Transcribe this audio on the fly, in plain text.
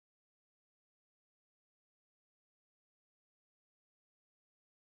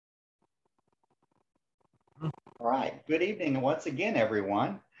All right. Good evening, once again,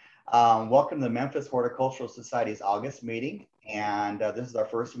 everyone. Welcome to the Memphis Horticultural Society's August meeting. And this is our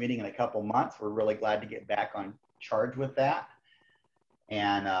first meeting in a couple months. We're really glad to get back on charge with that.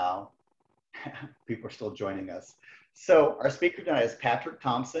 And people are still joining us. So our speaker tonight is Patrick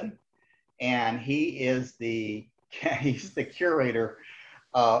Thompson, and he's the curator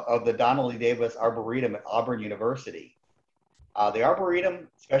of the Donald E. Davis Arboretum at Auburn University. The Arboretum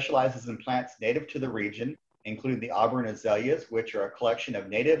specializes in plants native to the region, including the Auburn azaleas, which are a collection of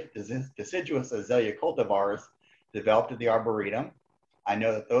native deciduous azalea cultivars developed at the Arboretum. I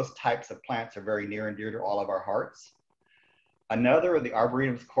know that those types of plants are very near and dear to all of our hearts. Another of the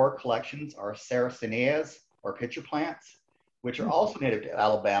Arboretum's core collections are Sarracenias, or pitcher plants, which are also native to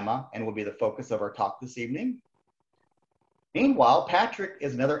Alabama and will be the focus of our talk this evening. Meanwhile, Patrick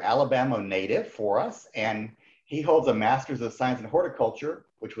is another Alabama native for us, and he holds a Master's of Science in Horticulture,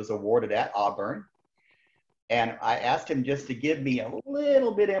 which was awarded at Auburn. And I asked him just to give me a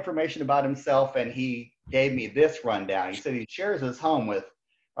little bit of information about himself, and he gave me this rundown. He said he shares his home with,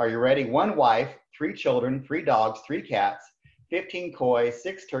 are you ready? 1 wife, 3 children, 3 dogs, 3 cats, 15 koi,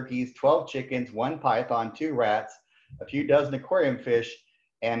 6 turkeys, 12 chickens, 1 python, 2 rats, a few dozen aquarium fish,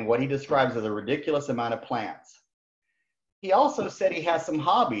 and what he describes as a ridiculous amount of plants. He also said he has some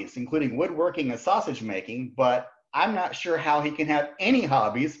hobbies, including woodworking and sausage making, but I'm not sure how he can have any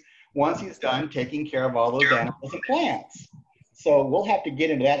hobbies once he's done taking care of all those animals and plants. So we'll have to get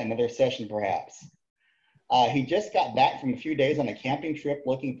into that in another session, perhaps. He just got back from a few days on a camping trip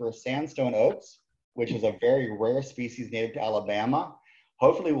looking for sandstone oaks, which is a very rare species native to Alabama.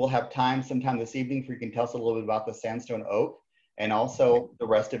 Hopefully we'll have time sometime this evening for you can tell us a little bit about the sandstone oak and also the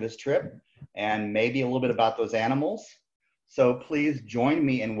rest of his trip and maybe a little bit about those animals. So please join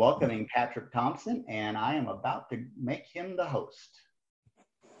me in welcoming Patrick Thompson, and I am about to make him the host.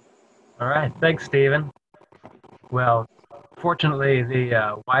 All right, thanks, Stephen. Well, fortunately,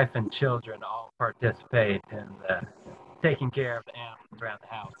 the wife and children all participate in taking care of the animals around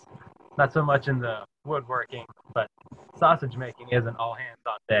the house. Not so much in the woodworking, but sausage making is an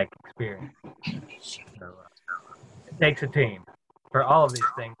all-hands-on-deck experience. So it takes a team for all of these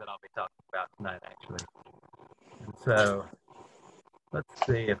things that I'll be talking about tonight, actually. And so let's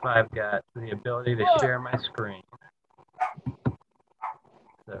see if I've got the ability to share my screen.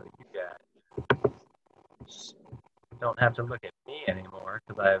 So you guys don't have to look at me anymore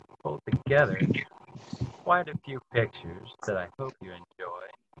because I've pulled together quite a few pictures that I hope you enjoy.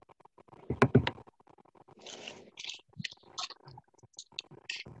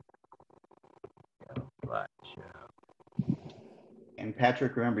 Slideshow. And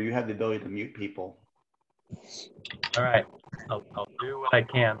Patrick, remember, you have the ability to mute people. All right, I'll do what I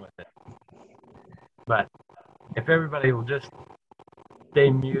can with it. But if everybody will just stay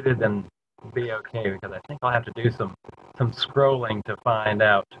muted and be okay, because I think I'll have to do some scrolling to find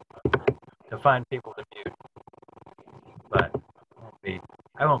people to mute. But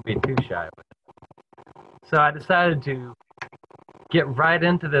I won't be too shy with it. So I decided to get right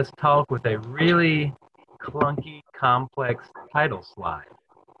into this talk with a really clunky, complex title slide.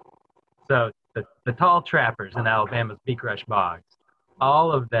 So the tall trappers in Alabama's beak rush bogs,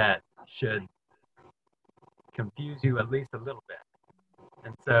 all of that should confuse you at least a little bit.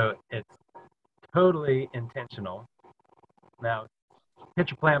 And so it's totally intentional. Now,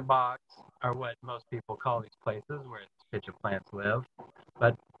 pitcher plant bogs are what most people call these places where pitcher plants live,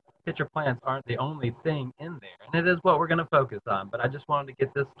 but pitcher plants aren't the only thing in there, and it is what we're going to focus on. But I just wanted to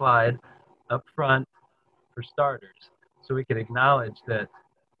get this slide up front for starters so we could acknowledge that,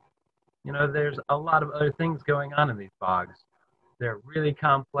 you know, there's a lot of other things going on in these bogs. They're really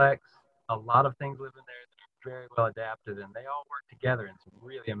complex. A lot of things live in there that are very well adapted, and they all work together in some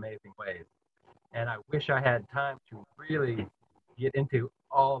really amazing ways. And I wish I had time to really get into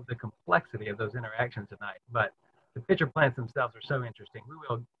all of the complexity of those interactions tonight. But the pitcher plants themselves are so interesting. We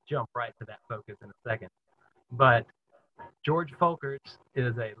will jump right to that focus in a second. But George Folkerts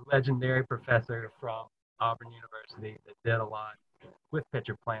is a legendary professor from Auburn University that did a lot with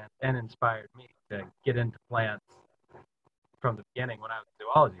pitcher plants and inspired me to get into plants from the beginning when I was a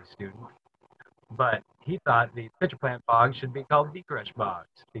zoology student. But he thought these pitcher plant bogs should be called beak rush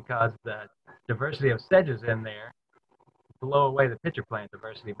bogs because the diversity of sedges in there blow away the pitcher plant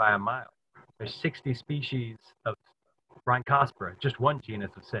diversity by a mile. There's 60 species of Rhynchospora, just one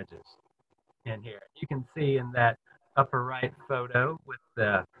genus of sedges in here. You can see in that upper right photo with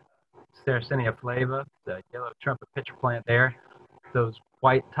the Sarracenia flava, the yellow trumpet pitcher plant there, those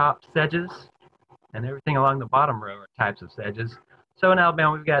white top sedges, and everything along the bottom row are types of sedges. So in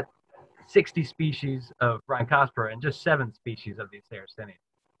Alabama, we've got 60 species of Rhynchospora and just 7 species of these Sarracenia.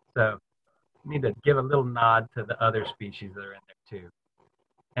 So need to give a little nod to the other species that are in there too.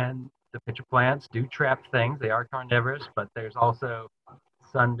 And the pitcher plants do trap things. They are carnivorous, but there's also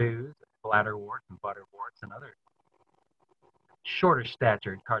sundews, bladderworts, and butterworts, and other shorter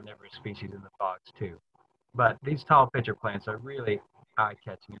statured carnivorous species in the bogs too. But these tall pitcher plants are really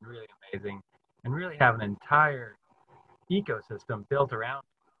eye-catching and really amazing, and really have an entire ecosystem built around.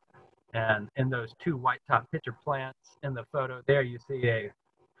 And in those two white-top pitcher plants in the photo there, you see a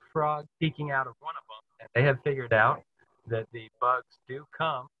frog peeking out of one of them. And they have figured out that the bugs do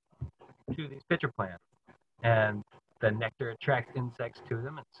come to these pitcher plants, and the nectar attracts insects to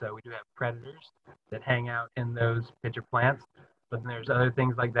them. And so we do have predators that hang out in those pitcher plants. But then there's other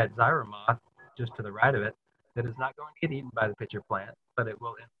things like that zyra moth just to the right of it that is not going to get eaten by the pitcher plant, but it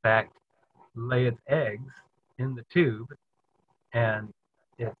will in fact lay its eggs in the tube, and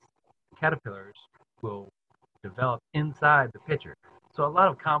its caterpillars will develop inside the pitcher. So a lot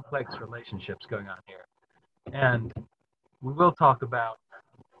of complex relationships going on here. And we will talk about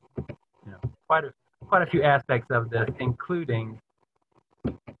quite a few aspects of this, including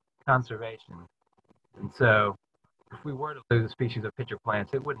conservation. And so if we were to lose a species of pitcher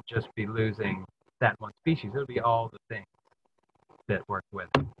plants, it wouldn't just be losing that one species. It would be all the things that work with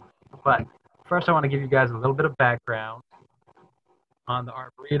it. But first, I want to give you guys a little bit of background on the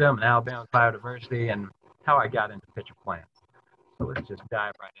Arboretum and Alabama's biodiversity and how I got into pitcher plants. So let's just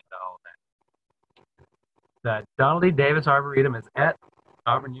dive right into all of that. The Donald E. Davis Arboretum is at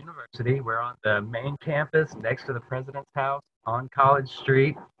Auburn University. We're on the main campus next to the President's House on College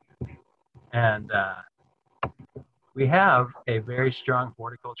Street. And we have a very strong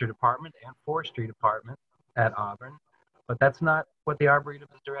horticulture department and forestry department at Auburn, but that's not what the Arboretum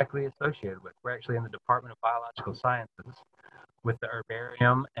is directly associated with. We're actually in the Department of Biological Sciences with the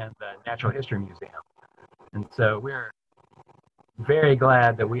Herbarium and the Natural History Museum. And so we're very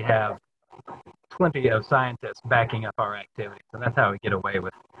glad that we have plenty of scientists backing up our activities. And that's how we get away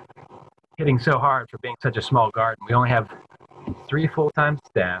with hitting so hard for being such a small garden. We only have 3 full-time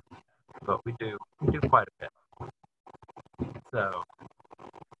staff, but we do quite a bit. So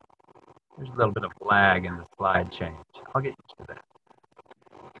there's a little bit of lag in the slide change. I'll get used to that.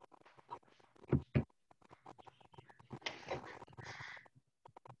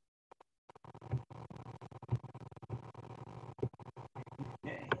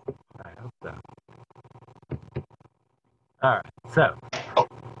 I hope so. All right, so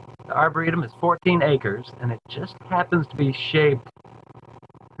the Arboretum is 14 acres, and it just happens to be shaped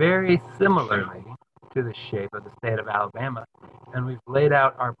very similarly to the shape of the state of Alabama, and we've laid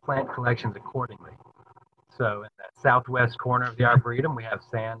out our plant collections accordingly. So in the southwest corner of the Arboretum, we have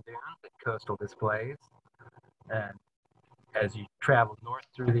sand dunes and coastal displays. And as you travel north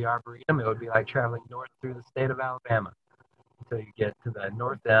through the Arboretum, it would be like traveling north through the state of Alabama until you get to the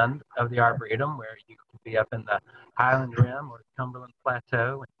north end of the Arboretum, where you could be up in the Highland Rim or Cumberland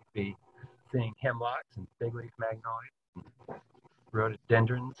Plateau, and you'd be seeing hemlocks and big leaf magnolias and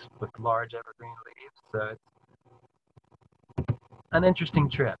rhododendrons with large evergreen leaves. So it's an interesting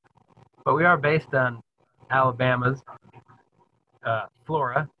trip. But we are based on Alabama's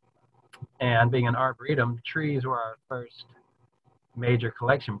flora, and being an arboretum, trees were our first major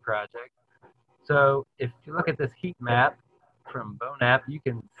collection project. So if you look at this heat map from BONAP, you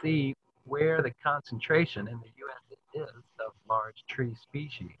can see where the concentration in the U.S. is of large tree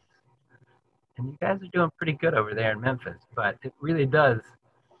species. And you guys are doing pretty good over there in Memphis, but it really does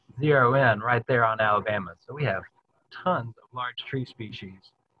zero in right there on Alabama. So we have tons of large tree species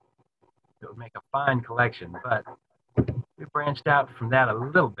that would make a fine collection, but we branched out from that a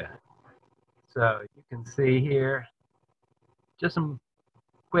little bit. So you can see here just some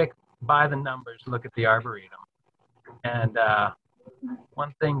quick by the numbers look at the Arboretum. And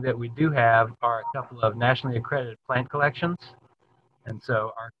one thing that we do have are a couple of nationally accredited plant collections. And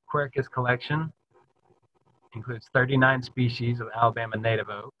so our Quercus collection includes 39 species of Alabama native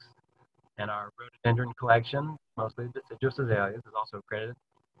oaks. And our rhododendron collection, mostly deciduous azaleas, is also accredited.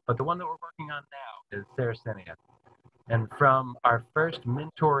 But the one that we're working on now is Sarracenia. And from our first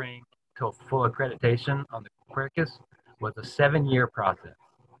mentoring till full accreditation on the Quercus was a 7-year process.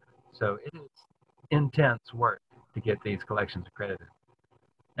 So it is intense work to get these collections accredited.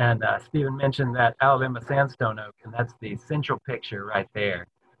 And Stephen mentioned that Alabama sandstone oak, and that's the central picture right there.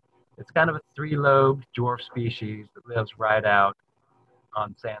 It's kind of a 3-lobed dwarf species that lives right out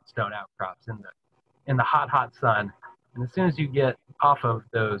on sandstone outcrops in the hot sun. And as soon as you get off of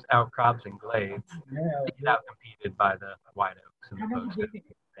those outcrops and glades, you get outcompeted by the white oaks and the post oaks and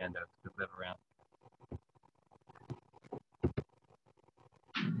sand oaks that live around.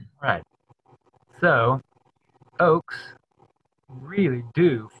 Right. So oaks really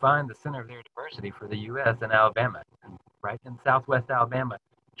do find the center of their diversity for the U.S. and Alabama. And right in southwest Alabama,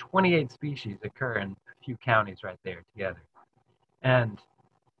 28 species occur in a few counties right there together. And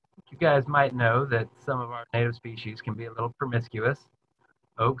you guys might know that some of our native species can be a little promiscuous.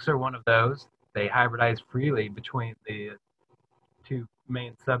 Oaks are one of those. They hybridize freely between the two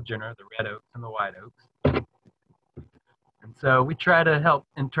main subgenera, the red oaks and the white oaks. And so we try to help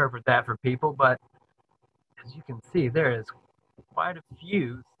interpret that for people, but as you can see, there is quite a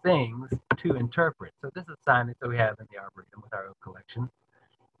few things to interpret. So this is signage that we have in the Arboretum with our oak collection.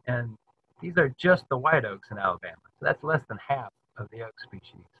 And these are just the white oaks in Alabama. So that's less than half of the oak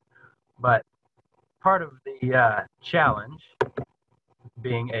species. But part of the challenge,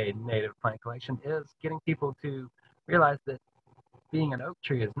 being a native plant collection, is getting people to realize that being an oak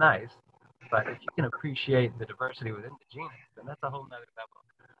tree is nice, but if you can appreciate the diversity within the genus, then that's a whole nother level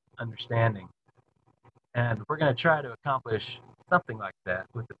of understanding. And we're going to try to accomplish something like that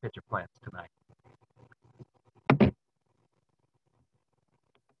with the pitcher plants tonight.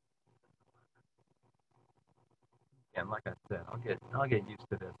 And like I said, I'll get used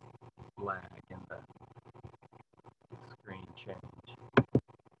to this lag in the screen change.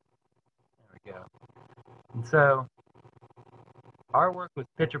 There we go. And so our work with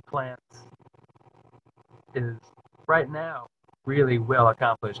pitcher plants is right now really well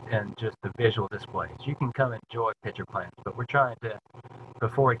accomplished in just the visual displays. You can come enjoy pitcher plants, but we're trying to,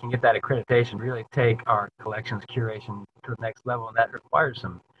 before we can get that accreditation, really take our collections curation to the next level, and that requires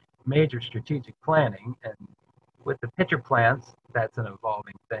some major strategic planning. And with the pitcher plants, that's an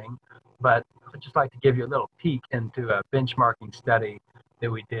evolving thing, but I'd just like to give you a little peek into a benchmarking study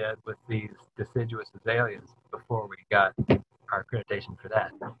that we did with these deciduous azaleas before we got our accreditation for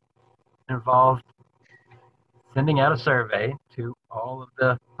that. It involved sending out a survey to all of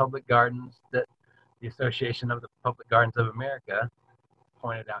the public gardens that the Association of the Public Gardens of America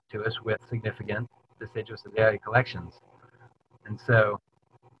pointed out to us with significant deciduous azalea collections. And so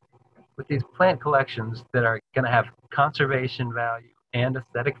with these plant collections that are going to have conservation value and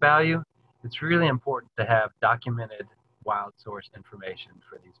aesthetic value, it's really important to have documented wild source information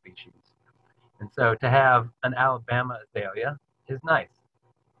for these species. And so to have an Alabama azalea is nice,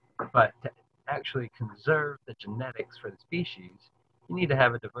 but to actually conserve the genetics for the species, you need to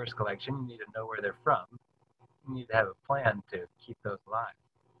have a diverse collection. You need to know where they're from. You need to have a plan to keep those alive.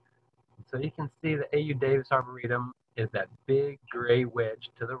 And so you can see the A.U. Davis Arboretum is that big gray wedge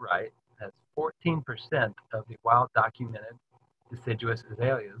to the right. Has 14% of the wild documented deciduous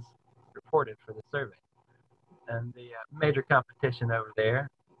azaleas reported for the survey. And the major competition over there,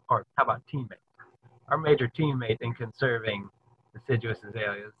 or how about teammate? Our major teammate in conserving deciduous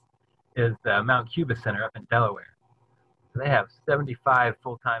azaleas is the Mount Cuba Center up in Delaware. So they have 75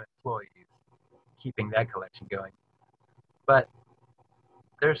 full-time employees keeping that collection going. But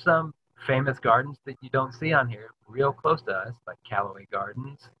there's some famous gardens that you don't see on here real close to us, like Callaway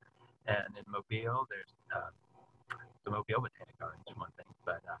Gardens, and in Mobile, there's the Mobile Botanic Gardens, one thing,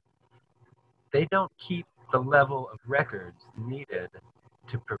 but they don't keep the level of records needed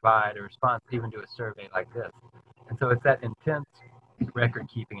to provide a response even to a survey like this. And so it's that intense record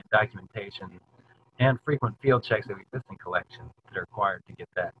keeping and documentation and frequent field checks of existing collections that are required to get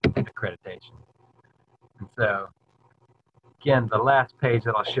that accreditation. And so, again, the last page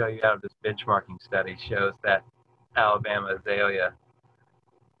that I'll show you out of this benchmarking study shows that Alabama azalea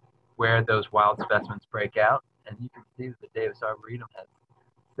where those wild specimens break out, and you can see that the Davis Arboretum has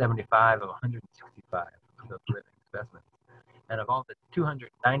 75 of 165 of those living specimens. And of all the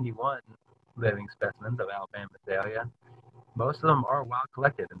 291 living specimens of Alabama azalea, most of them are wild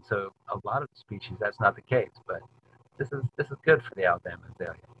collected, and so a lot of the species that's not the case. But this is good for the Alabama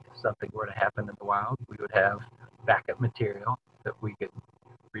azalea. If something were to happen in the wild, we would have backup material that we could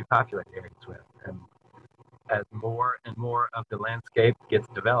repopulate areas with. And as more and more of the landscape gets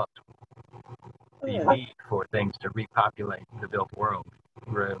developed, the need for things to repopulate the built world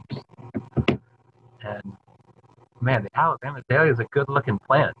grows. And man, the Alabama azalea is a good-looking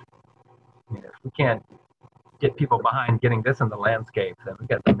plant. I mean, if we can't get people behind getting this in the landscape, then we've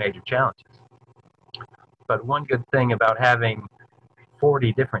got some major challenges. But one good thing about having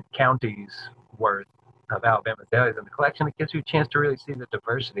 40 different counties worth of Alabama azaleas in the collection, it gives you a chance to really see the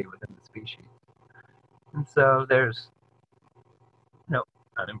diversity within the species. And so there's,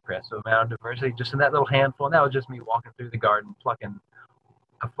 an impressive amount of diversity just in that little handful. And that was just me walking through the garden, plucking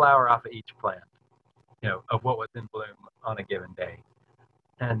a flower off of each plant, of what was in bloom on a given day.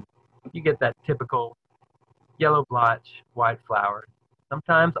 And you get that typical yellow blotch, white flower,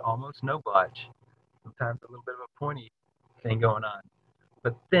 sometimes almost no blotch, sometimes a little bit of a pointy thing going on.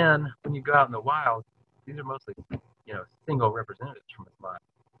 But then when you go out in the wild, these are mostly, single representatives from its line.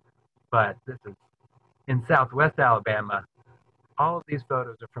 But this is in Southwest Alabama. All of these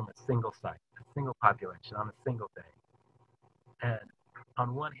photos are from a single site, a single population on a single day. And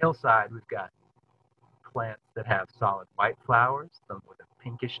on one hillside, we've got plants that have solid white flowers, some with a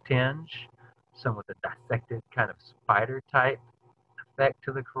pinkish tinge, some with a dissected kind of spider type effect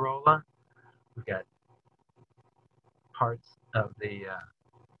to the corolla. We've got parts of the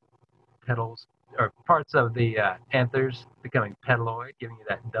petals, or parts of the anthers becoming petaloid, giving you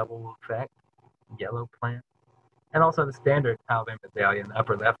that double effect, yellow plant. And also the standard Alabama azalea in the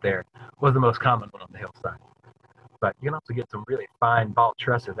upper left there was the most common one on the hillside. But you can also get some really fine ball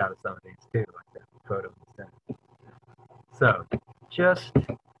trusses out of some of these too, like that photo in the center. So just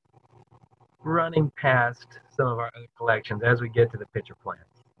running past some of our other collections as we get to the pitcher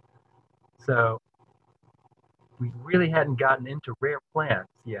plants. So we really hadn't gotten into rare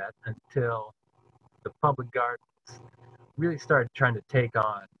plants yet until the public gardens really started trying to take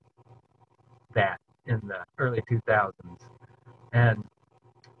on that in the early 2000s. And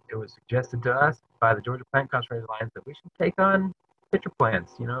it was suggested to us by the Georgia Plant Conservation Alliance that we should take on pitcher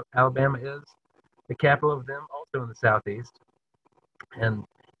plants. Alabama is the capital of them, also in the southeast. And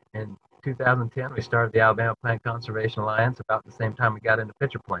in 2010, we started the Alabama Plant Conservation Alliance about the same time we got into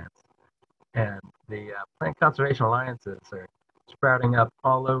pitcher plants. And the plant conservation alliances are sprouting up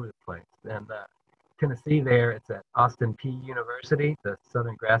all over the place. And Tennessee there, it's at Austin Peay University, the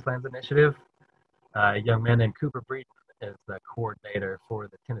Southern Grasslands Initiative. A young man named Cooper Breeden is the coordinator for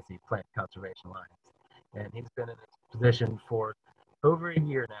the Tennessee Plant Conservation Alliance. And he's been in this position for over a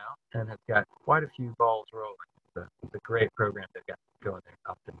year now and has got quite a few balls rolling. It's a great program they've got going there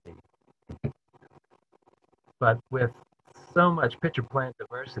in Austin Peay. But with so much pitcher plant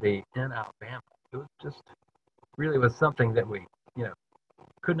diversity in Alabama, it was just really was something that we,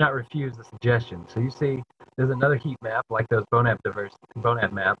 could not refuse the suggestion. So you see, there's another heat map like those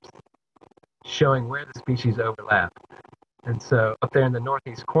BONAP maps showing where the species overlap. And so up there in the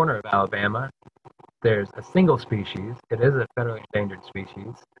northeast corner of Alabama, there's a single species. It is a federally endangered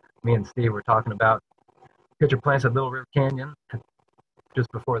species. Me and Steve were talking about pitcher plants at Little River Canyon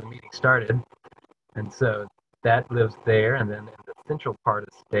just before the meeting started. And so that lives there. And then in the central part of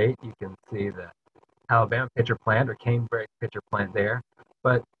the state, you can see the Alabama pitcher plant or canebrake pitcher plant there.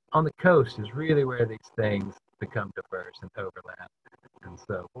 But on the coast is really where these things become diverse and overlap. And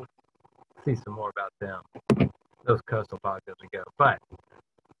so we'll see some more about them, those coastal bogs as we go. But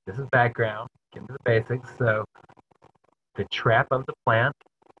this is background, get into the basics. So the trap of the plant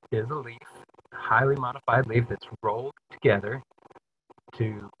is a leaf, a highly modified leaf that's rolled together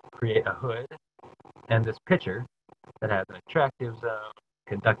to create a hood, and this pitcher that has an attractive zone,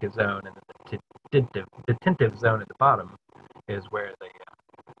 conductive zone, and the detentive zone at the bottom is where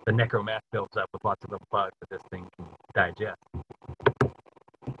the necromass builds up with lots of little bugs that this thing can digest.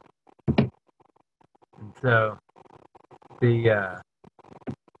 And so the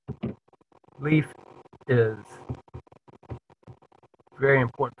leaf is very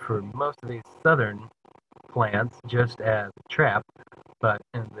important for most of these southern plants, just as a trap, but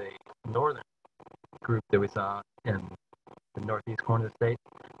in the northern group that we saw in the northeast corner of the state,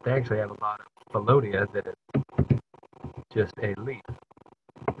 they actually have a lot of phallodia that is just a leaf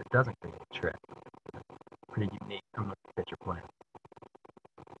that doesn't create a trap. Pretty unique among the pitcher plants.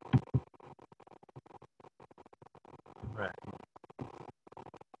 Right.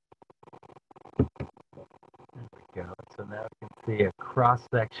 There we go. So now you can see a cross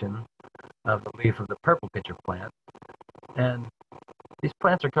section of the leaf of the purple pitcher plant. And these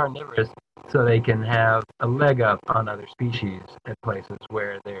plants are carnivorous, so they can have a leg up on other species at places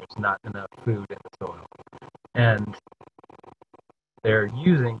where there's not enough food in the soil. And they're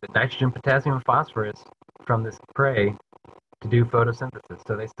using the nitrogen, potassium, and phosphorus from this prey to do photosynthesis.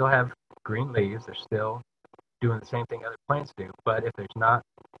 So they still have green leaves. They're still doing the same thing other plants do. But if there's not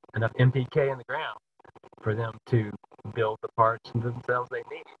enough NPK in the ground for them to build the parts themselves they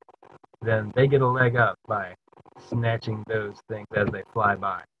need, then they get a leg up by snatching those things as they fly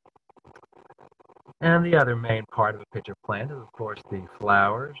by. And the other main part of a pitcher plant is, of course, the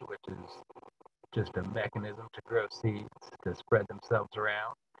flowers, which is just a mechanism to grow seeds to spread themselves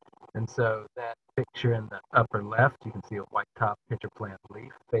around. And so that picture in the upper left, you can see a white top pitcher plant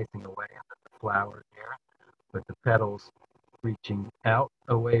leaf facing away, and then the flower there with the petals reaching out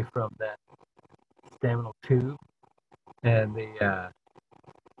away from that staminal tube, and the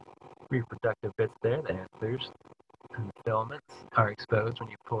reproductive bits there, the anthers and the filaments are exposed when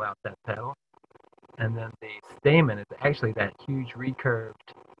you pull out that petal. And then the stamen is actually that huge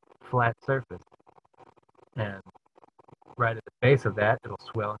recurved flat surface. And right at the base of that, it'll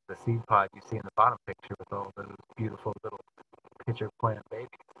swell into the seed pod you see in the bottom picture with all those beautiful little pitcher plant babies.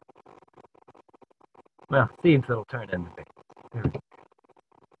 Well, seeds that'll turn into babies.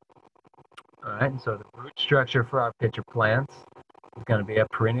 All right, and so the root structure for our pitcher plants is going to be a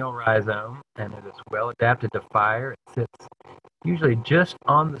perennial rhizome, and it is well adapted to fire. It sits usually just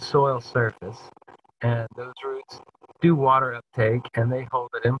on the soil surface, and those roots do water uptake, and they hold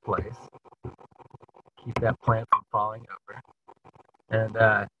it in place, keep that plant from falling over.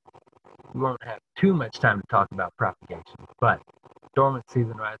 And we won't have too much time to talk about propagation, but dormant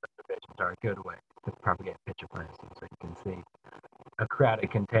season rhizome divisions are a good way to propagate pitcher plants. And so you can see a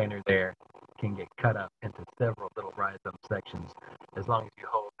crowded container there can get cut up into several little rhizome sections as long as you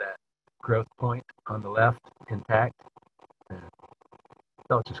hold that growth point on the left intact.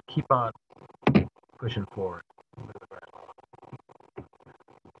 They'll just keep on pushing forward.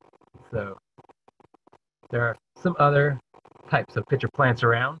 So there are some other types of pitcher plants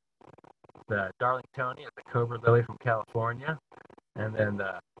around. The darling Tony is the cobra lily from California, and then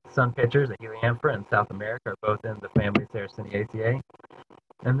the sun pitchers, the helianthera in South America, are both in the family Sarraceniaceae.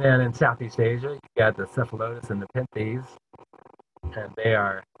 And then in Southeast Asia, you've got the cephalotus and the penthes, and they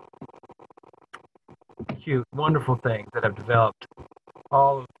are cute, wonderful things that have developed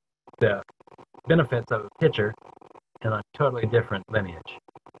all of the benefits of a pitcher in a totally different lineage.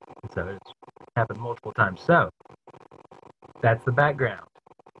 So it's happened multiple times. So that's the background.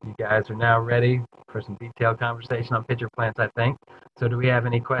 You guys are now ready for some detailed conversation on pitcher plants, I think. So do we have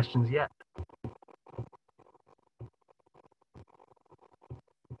any questions yet?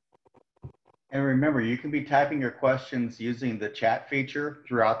 And remember, you can be typing your questions using the chat feature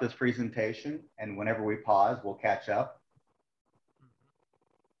throughout this presentation. And whenever we pause, we'll catch up.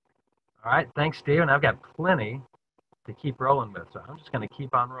 All right, thanks, Steve. And I've got plenty to keep rolling with, so I'm just going to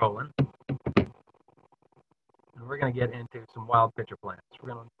keep on rolling. And we're going to get into some wild pitcher plants.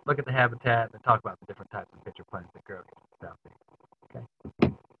 We're going to look at the habitat and talk about the different types of pitcher plants that grow here in the Southeast. Okay.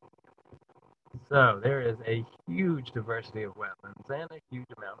 So there is a huge diversity of wetlands and a huge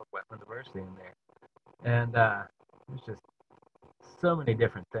amount of wetland diversity in there. And there's just so many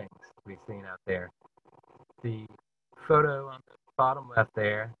different things to be seen out there. The photo on the bottom left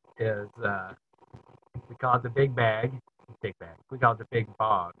there is, we call it the Big Bag. We call it the Big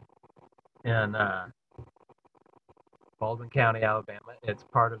Bog in Baldwin County, Alabama. It's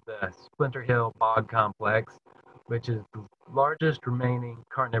part of the Splinter Hill Bog Complex, which is the largest remaining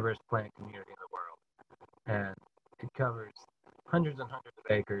carnivorous plant community in the world. And it covers hundreds and hundreds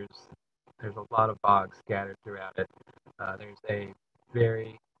of acres. There's a lot of bogs scattered throughout it. There's a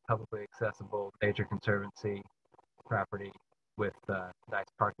very publicly accessible nature conservancy property with a nice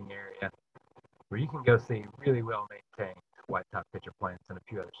parking area where you can go see really well maintained white-top pitcher plants and a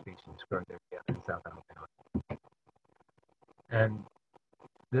few other species growing there together in South Alabama. And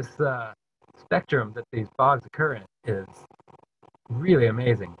this spectrum that these bogs occur in is really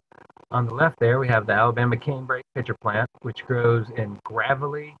amazing. On the left there, we have the Alabama canebrake pitcher plant, which grows in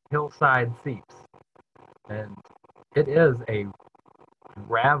gravelly hillside seeps. And it is a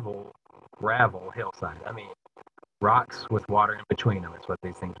gravel hillside. I mean, rocks with water in between them is what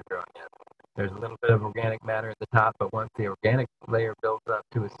these things are growing in. There's a little bit of organic matter at the top, but once the organic layer builds up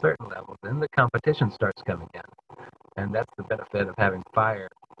to a certain level, then the competition starts coming in. And that's the benefit of having fire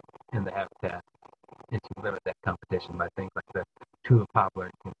in the habitat, is you limit that competition by things like the tulip poplar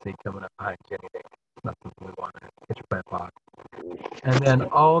you can see coming up behind Jenny there. It's not something we want in a pitcher plant bog. And then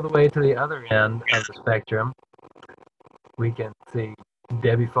all the way to the other end of the spectrum, we can see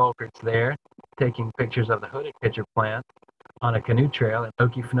Debbie Folkerts there taking pictures of the hooded pitcher plant on a canoe trail in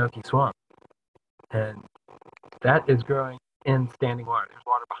Okefenokee Swamp. And that is growing in standing water. There's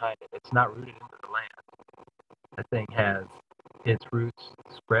water behind it. It's not rooted into the land. That thing has its roots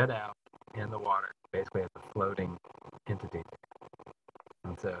spread out in the water, basically as a floating entity.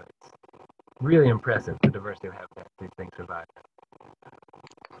 And so it's really impressive, the diversity of habitat these things survive.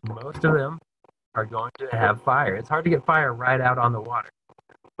 Most of them are going to have fire. It's hard to get fire right out on the water,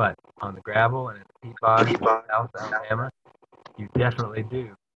 but on the gravel and in the peat bogs in South Alabama, you definitely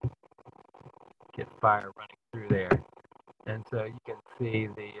do get fire running through there. And so you can see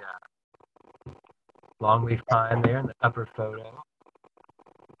the longleaf pine there in the upper photo,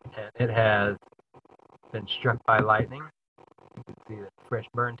 and it has been struck by lightning. You can see the fresh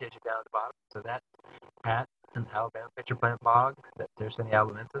burn tissue down at the bottom. So that's at an Alabama pitcher plant bog, that's Sarracenia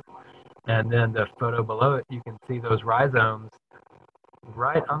albumensis. And then the photo below it, you can see those rhizomes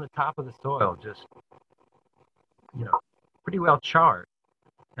right on the top of the soil, just, you know, pretty well charred.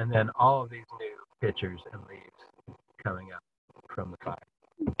 And then all of these new pitchers and leaves coming up from the fire.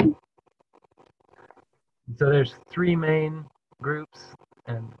 So there's three main groups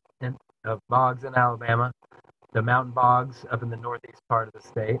of bogs in Alabama. The mountain bogs up in the northeast part of the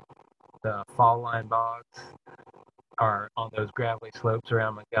state. The fall line bogs are on those gravelly slopes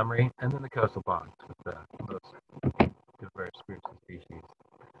around Montgomery, and then the coastal bogs with the most diverse groups of species.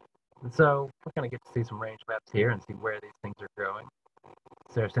 And so we're going to get to see some range maps here and see where these things are growing.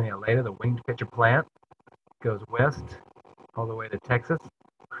 Sarracenia alata, the winged pitcher plant, goes west all the way to Texas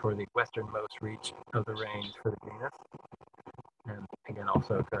for the westernmost reach of the range for the genus. And again,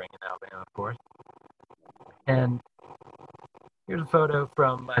 also occurring in Alabama, of course. And here's a photo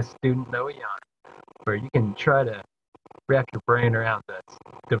from my student Noah Yan, where you can try to wrap your brain around the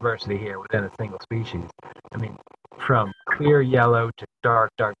diversity here within a single species. I mean, from clear yellow to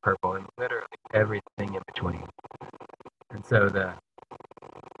dark, dark purple, and literally everything in between. And so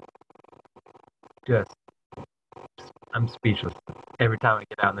I'm speechless every time I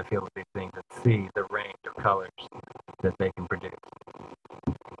get out in the field with these things and see the range of colors that they can produce.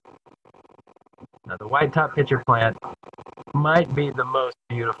 Now, the white top pitcher plant might be the most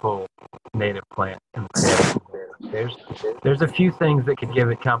beautiful native plant in the state. There's a few things that could give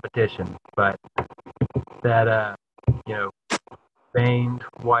it competition, but that veined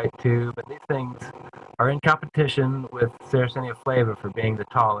white tube, and these things are in competition with Sarracenia flava for being the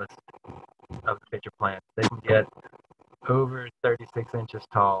tallest of the pitcher plants. They can get over 36 inches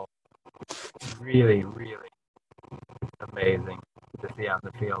tall. Really, really amazing to see out in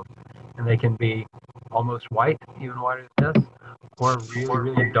the field. And they can be almost white, even whiter than this, or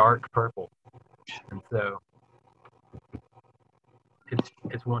really, really dark purple. And so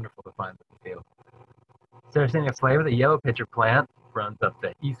it's wonderful to find in the field. Sarracenia flava, the yellow pitcher plant, runs up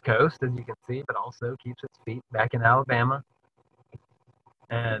the east coast, as you can see, but also keeps its feet back in Alabama.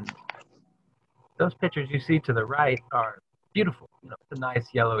 And those pictures you see to the right are beautiful. It's a nice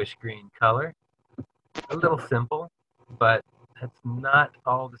yellowish green color. A little simple, but that's not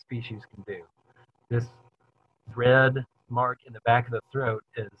all the species can do. This red mark in the back of the throat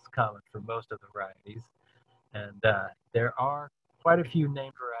is common for most of the varieties. And there are quite a few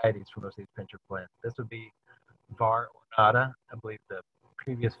named varieties for most of these pitcher plants. This would be Var ornata. I believe the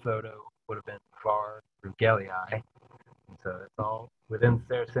previous photo would have been Var brueggelii. And so it's all within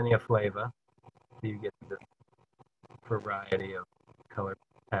Sarracenia flava. So you get this variety of color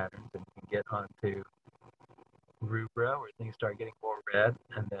patterns, and you can get onto rubra, where things start getting more red,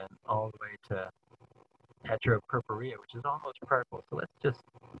 and then all the way to atropurpurea, which is almost purple. So let's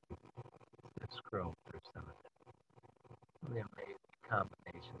scroll through some of it. Really amazing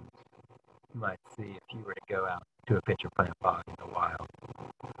combinations you might see if you were to go out to a pitcher plant bog in the wild.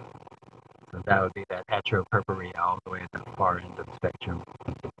 So that would be that atropurpurea all the way at the far end of the spectrum.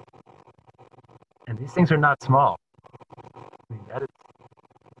 And these things are not small. I mean, that is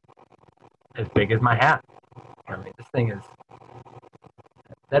as big as my hat. I mean, this thing is,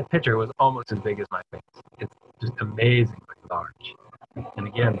 that pitcher was almost as big as my face. It's just amazingly large. And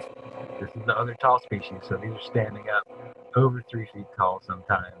again, this is the other tall species, so these are standing up over 3 feet tall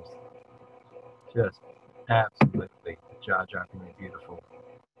sometimes. Just absolutely jaw-droppingly beautiful.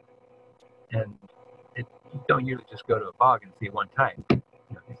 And you don't usually just go to a bog and see one type.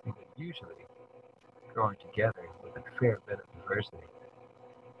 These things are usually growing together with a fair bit of diversity.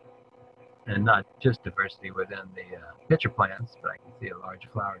 And not just diversity within the pitcher plants, but I can see a large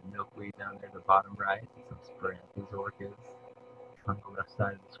flowered milkweed down there at the bottom right, and some Sporanthes orchids on the left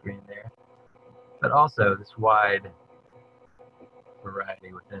side of the screen there. But also this wide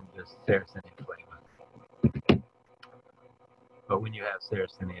variety within just Sarracenia flava. But when you have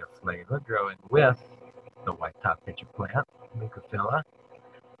Sarracenia flava growing with the white top pitcher plant, Leucophila,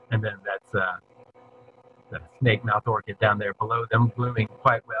 and then that's the snake mouth orchid down there below them, blooming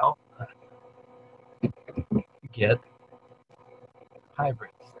quite well, you get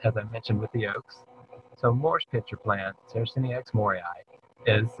hybrids, as I mentioned with the oaks. So Moore's pitcher plant, Sarracenia ex Moorii,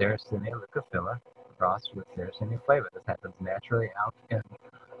 is Sarracenia leucophila crossed with Sarracenia flava. This happens naturally out in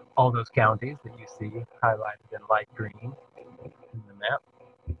all those counties that you see highlighted in light green in the map.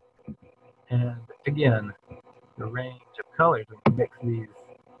 And again, the range of colors when you mix these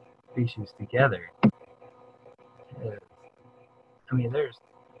species together is, there's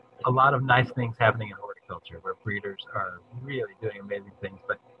a lot of nice things happening in horticulture where breeders are really doing amazing things,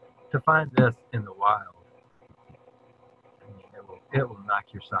 but to find this in the wild, it will knock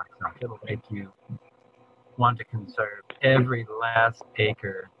your socks off. It'll make you want to conserve every last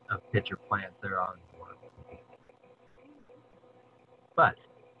acre of pitcher plant there on the world. But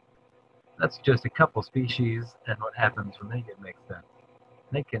that's just a couple species and what happens when they get mixed up.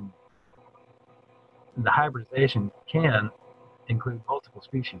 The hybridization can include multiple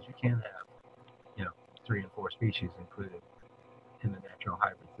species. You can have, 3 and 4 species included in the natural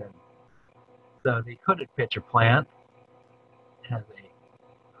hybrids. And so the hooded pitcher plant has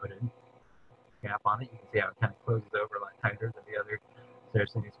a hooded cap on it. You can see how it kind of closes over a lot tighter than the other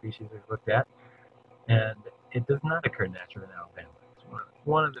Sarracenia species we've looked at. And it does not occur naturally in Alabama. It's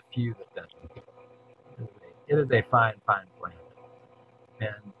one of the few that doesn't. It is a fine plant.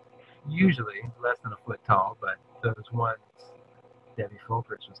 And usually less than a foot tall, but those ones Debbie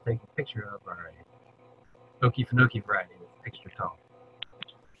Fulkers was taking a picture of are a Okefenokee variety that's extra tall.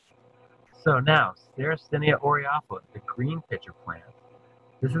 So now, Sarracenia aureophila, the green pitcher plant.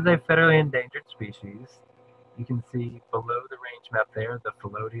 This is a federally endangered species. You can see below the range map there the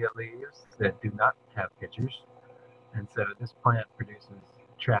Phyllodia leaves that do not have pitchers. And so this plant produces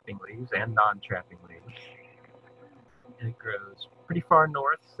trapping leaves and non-trapping leaves. And it grows pretty far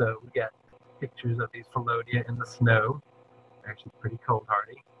north, so we get pictures of these Phyllodia in the snow. They're actually pretty cold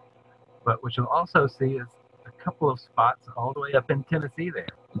hardy. But what you'll also see is a couple of spots all the way up in Tennessee there.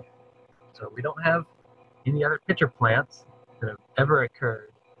 So we don't have any other pitcher plants that have ever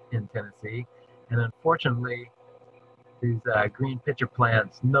occurred in Tennessee. And unfortunately, these green pitcher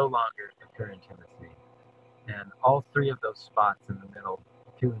plants no longer occur in Tennessee. And all 3 of those spots in the middle,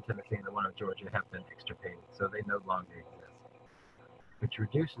 2 in Tennessee and the 1 in Georgia, have been extirpated. So they no longer exist, which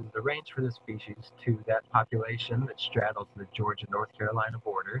reduces the range for this species to that population that straddles the Georgia-North Carolina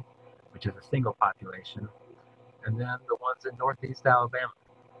border, which is a single population, and then the ones in northeast Alabama.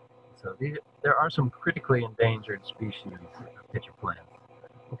 So there are some critically endangered species of pitcher plants.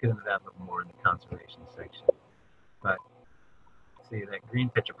 We'll get into that a little more in the conservation section. But see, that green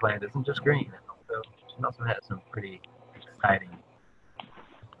pitcher plant isn't just green. It also has some pretty exciting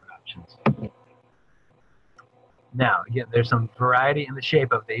options. Now, again, there's some variety in the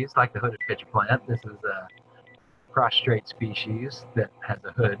shape of these, like the hooded pitcher plant. This is a prostrate species that has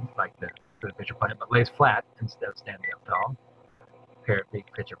a hood, like the hooded pitcher plant, but lays flat instead of standing up tall. Parrot beak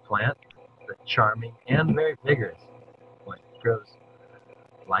pitcher plant, the charming and very vigorous plant. It grows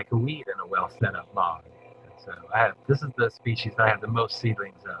like a weed in a well set up bog. And so this is the species I have the most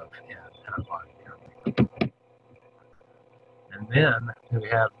seedlings of in our bog here. And then we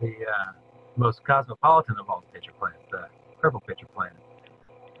have the most cosmopolitan of all the pitcher plants, the purple pitcher plant.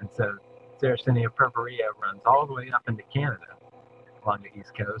 And so Sarracenia purpurea runs all the way up into Canada along the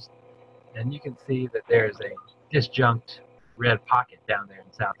east coast. And you can see that there's a disjunct red pocket down there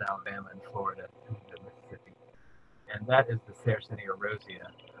in South Alabama and Florida and Mississippi. And that is the Sarracenia rosea,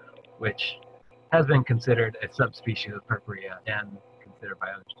 which has been considered a subspecies of purpurea and considered by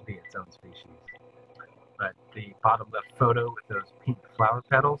others to be its own species. But the bottom left photo with those pink flower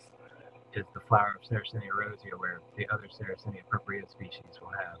petals is the flower of Sarracenia rosea, where the other Sarracenia purpurea species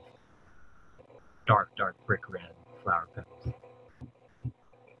will have dark brick red flower petals.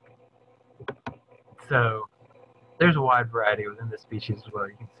 So there's a wide variety within the species as well.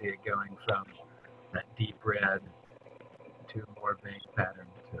 You can see it going from that deep red to a more vague pattern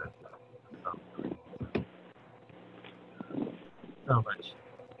to so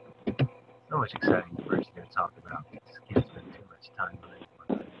much exciting diversity to talk about. Just can't spend too much time on it.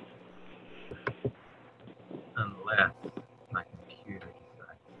 Unless my computer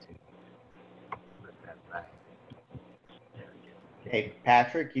decides to let that lag. Hey,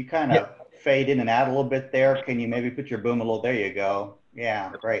 Patrick, you kind of fade in and out a little bit there. Can you maybe put your boom a little? There you go.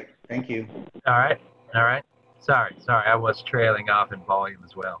 Yeah, great. Thank you. All right. Sorry. I was trailing off in volume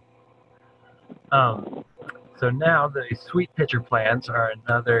as well. So now the sweet pitcher plants are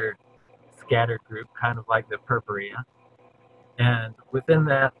another scattered group, kind of like the purpurea. And within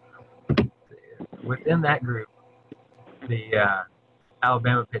that group, the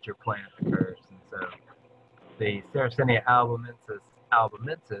Alabama pitcher plant occurs. And so the Sarracenia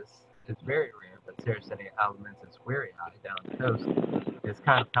albumensis is very rare, but Sarracenia albumensis warei down the coast is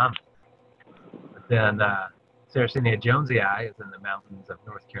kind of common. But then Sarracenia jonesii is in the mountains of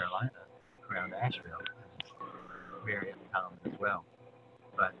North Carolina around Asheville. It's very uncommon as well.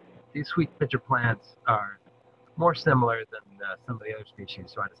 But these sweet pitcher plants are more similar than some of the other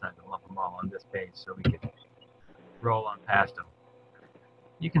species, so I decided to lump them all on this page so we could roll on past them.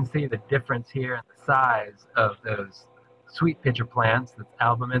 You can see the difference here in the size of those sweet pitcher plants. That's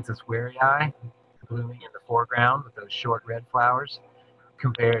albumensis warei blooming in the foreground with those short red flowers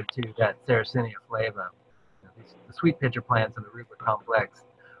compared to that Sarracenia flava. The sweet pitcher plants in the rootlet complex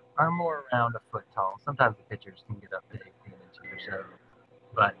are more around a foot tall. Sometimes the pitchers can get up to 18 inches or so,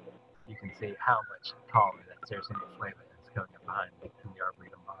 but you can see how much taller that Sarracenia flava is going up behind it in the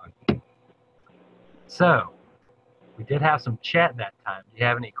Arboretum bog. So, we did have some chat that time. Do you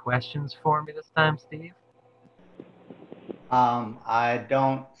have any questions for me this time, Steve? I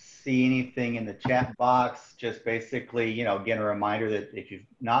don't see anything in the chat box. Just basically, again, a reminder that if you're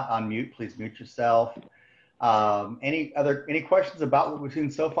not on mute, please mute yourself. Any questions about what we've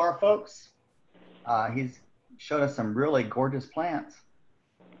seen so far, folks? He's showed us some really gorgeous plants.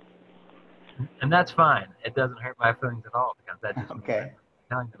 And that's fine. It doesn't hurt my feelings at all, because that just means Okay. I'm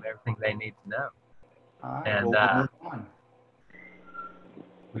telling them everything they need to know. All right. And We'll move on.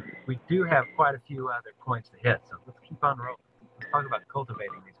 we do have quite a few other points to hit, so let's keep on rolling. Let's talk about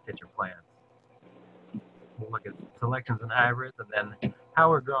cultivating these pitcher plants. We'll look at selections and hybrids, and then how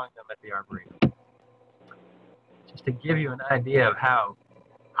we're growing them at the Arboretum. Just to give you an idea of how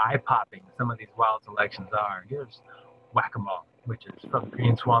eye-popping some of these wild selections are, here's whack-a-mole, which is from the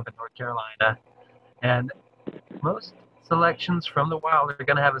Green Swamp in North Carolina. And most selections from the wild are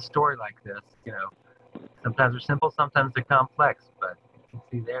going to have a story like this. Sometimes they're simple, sometimes they're complex, but you can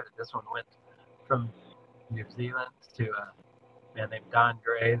see there that this one went from New Zealand to a man named Don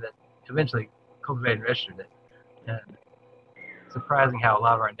Gray that eventually cultivated and registered it. And surprising how a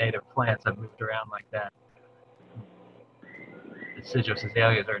lot of our native plants have moved around like that. Deciduous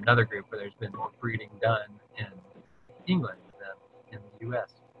azaleas are another group where there's been more breeding done in England than in the U.S.,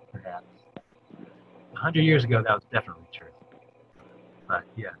 perhaps. 100 years ago, that was definitely true. But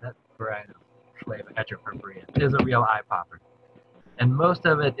yeah, that variety of Flava Atropurpurea is a real eye popper. And most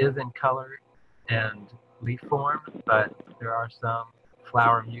of it is in color and leaf form, but there are some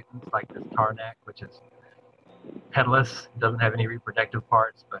flower mutants like this Tarnac, which is petalless, doesn't have any reproductive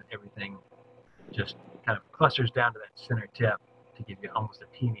parts, but everything just kind of clusters down to that center tip to give you almost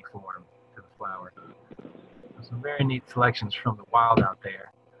a teeny form to the flower. So some very neat selections from the wild out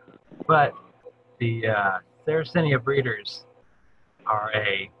there. But the Sarracenia breeders are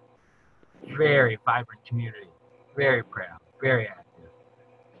a very vibrant community, very proud, very active.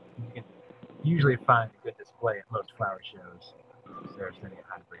 You can usually find a good display at most flower shows of Sarracenia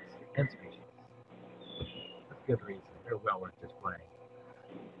hybrids and species. That's good reason. They're well worth displaying.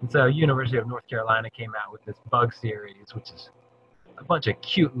 And so University of North Carolina came out with this bug series, which is a bunch of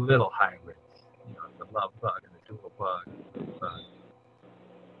cute little hybrids. The love bug and the dual bug.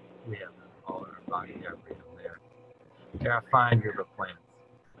 We have them all in our body Arboretum there. They're a fine group of plants.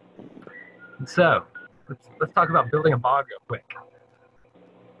 And so, let's talk about building a bog real quick.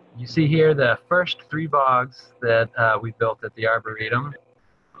 You see here the first 3 bogs that we built at the Arboretum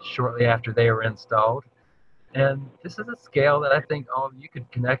shortly after they were installed. And this is a scale that I think all of you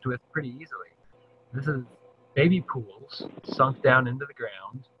could connect with pretty easily. This is baby pools sunk down into the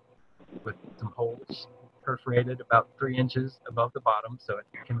ground with some holes perforated about 3 inches above the bottom so it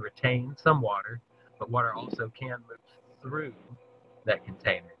can retain some water, but water also can move through that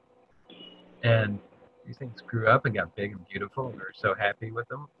container. And these things grew up and got big and beautiful, and we were so happy with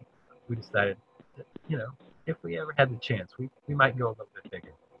them. We decided that, if we ever had the chance, we might go a little bit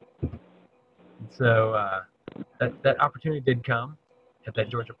bigger. And so that opportunity did come at that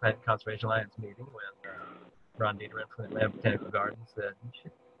Georgia Plant Conservation Alliance meeting when Ron Dieterman from the Atlanta Botanical Gardens said,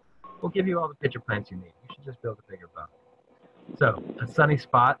 we'll give you all the pitcher plants you need. You should just build a bigger bog. So a sunny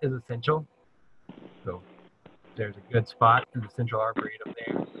spot is essential. So there's a good spot in the central arboretum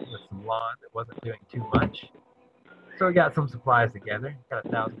there with some lawn that wasn't doing too much. So we got some supplies together. Got a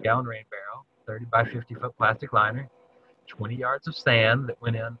 1,000-gallon rain barrel, 30 by 50-foot plastic liner, 20 yards of sand that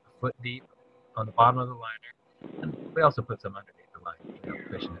went in a foot deep on the bottom of the liner. And we also put some underneath the liner to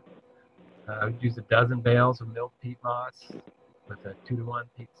help cushion it. We used a dozen bales of milled peat moss with a 2-to-1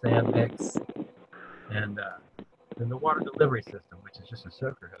 peat sand mix. And then the water delivery system, which is just a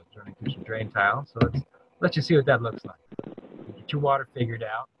soaker hose running through some drain tile. So let's just see what that looks like. You get your water figured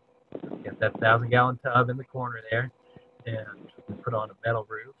out. Get that 1,000-gallon tub in the corner there, and we put on a metal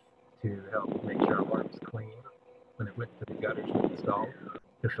roof to help make sure our water was clean when it went to the gutters we installed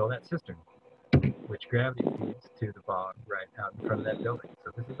to fill that cistern, which gravity feeds to the bog right out in front of that building.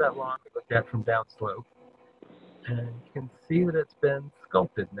 So this is that lawn we looked at from downslope, and you can see that it's been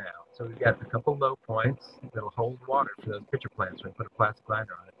sculpted now. So we've got a couple low points that'll hold water for those pitcher plants when we put a plastic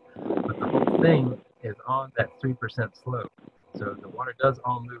liner on it. But the whole thing is on that 3% slope. So the water does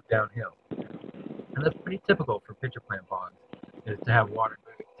all move downhill. And that's pretty typical for pitcher plant bogs, is to have water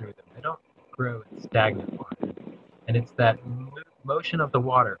moving through them. They don't grow in stagnant water. And it's that motion of the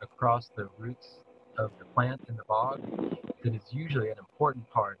water across the roots of the plant in the bog that is usually an important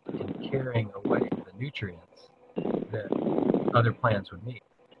part in carrying away the nutrients that other plants would need.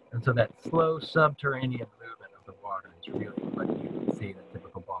 And so that slow subterranean movement of the water is really what you can see in a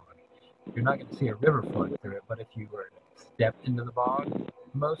typical bog. You're not going to see a river flowing through it, but if you were to step into the bog,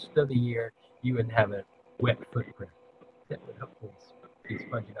 most of the year you would have a wet footprint that would hopefully be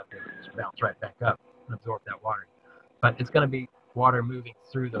spongy enough to just bounce right back up and absorb that water. but it's going to be water moving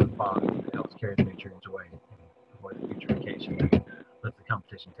through those bogs that helps carry the nutrients away and avoid the eutrophication and let the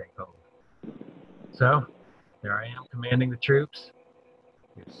competition take hold. So there I am commanding the troops.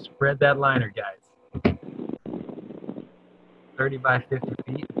 You spread that liner, guys. 30 by 50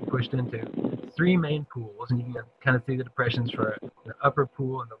 feet pushed into 3 main pools, and you can kind of see the depressions for the upper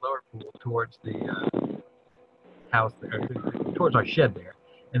pool and the lower pool towards the house there, towards our shed there,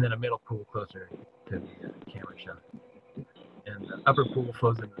 and then a middle pool closer to the camera shot. And the upper pool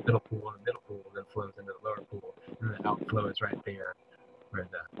flows into the middle pool, and the middle pool then flows into the lower pool, and the outflow is right there where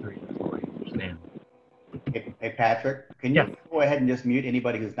the 3 employees are standing. Hey Patrick, can you go ahead and just mute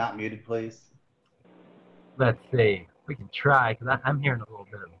anybody who's not muted, please? Let's see. We can try, because I'm hearing a little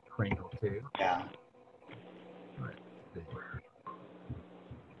bit of crinkle too. Yeah. Let's see.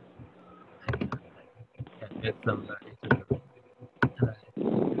 Get some.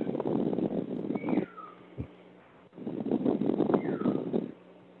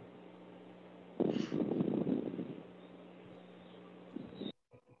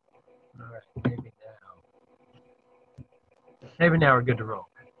 All right, maybe now we're good to roll.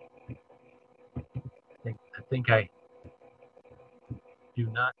 I think I do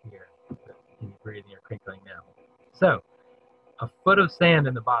not hear any breathing or crinkling now. So, a foot of sand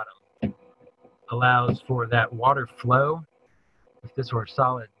in the bottom allows for that water flow. If this were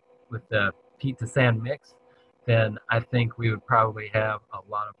solid with the peat to sand mix, then I think we would probably have a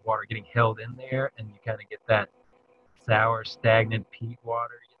lot of water getting held in there, and you kind of get that sour, stagnant peat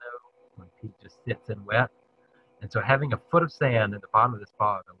water, you know, when peat just sits in wet. And so having a foot of sand at the bottom of this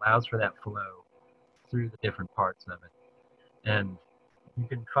bog allows for that flow through the different parts of it. And you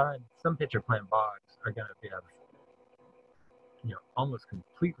can find some pitcher plant bogs are going to have, you know, almost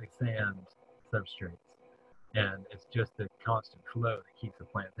completely sand substrates. And it's just the constant flow that keeps the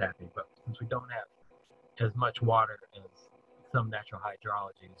plants happy. But since we don't have as much water as some natural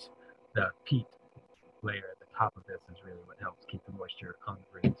hydrologies, the peat layer at the top of this is really what helps keep the moisture on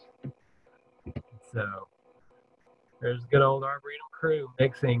the roots. So there's good old Arboretum crew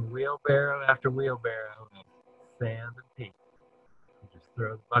mixing wheelbarrow after wheelbarrow of sand and peat. You just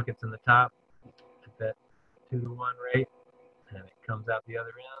throw the buckets in the top at that 2-to-1 rate, and it comes out the other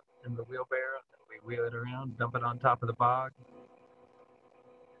end in the wheelbarrow, and we wheel it around, dump it on top of the bog.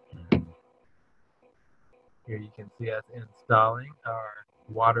 And here you can see us installing our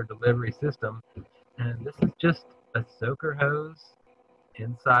water delivery system, and this is just a soaker hose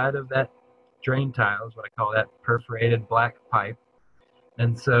inside of that drain tile, is what I call that perforated black pipe.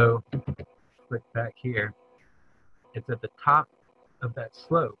 And so, click back here, it's at the top of that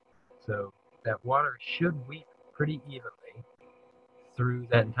slope, so that water should weep pretty evenly through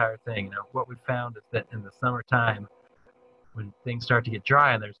that entire thing. Now, what we found is that in the summertime, when things start to get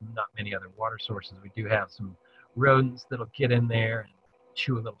dry and there's not many other water sources, we do have some rodents that'll get in there and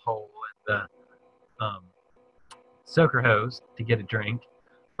chew a little hole in the soaker hose to get a drink.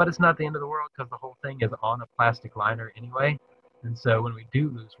 But it's not the end of the world, because the whole thing is on a plastic liner anyway. And so when we do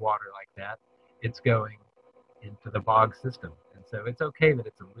lose water like that, it's going into the bog system. And so it's okay that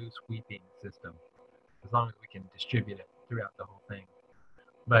it's a loose weeping system, as long as we can distribute it throughout the whole thing.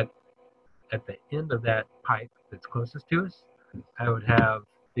 But at the end of that pipe that's closest to us, I would have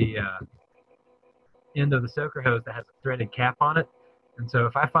the end of the soaker hose that has a threaded cap on it. And so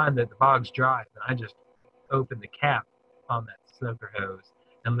if I find that the bog's dry, then I just open the cap on that soaker hose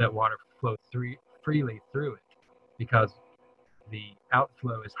and let water flow freely through it, because the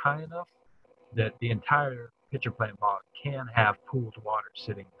outflow is high enough that the entire pitcher plant bog can have pooled water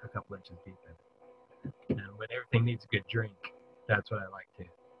sitting a couple inches deep in it. And when everything needs a good drink, that's what I like to,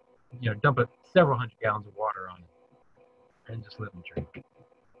 you know, dump several hundred gallons of water on it and just let them drink,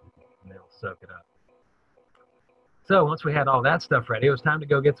 and they'll soak it up. So once we had all that stuff ready, it was time to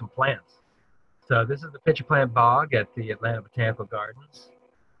go get some plants. So this is the pitcher plant bog at the Atlanta Botanical Gardens.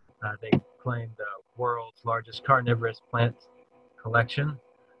 They claim the world's largest carnivorous plant collection,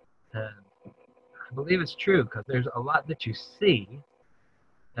 and I believe it's true, because there's a lot that you see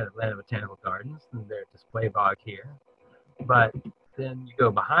at Atlanta Botanical Gardens, and their display bog here. But then you go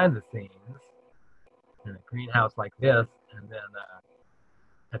behind the scenes in a greenhouse like this, and then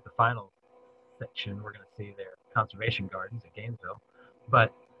at the final section, we're going to see their conservation gardens at Gainesville.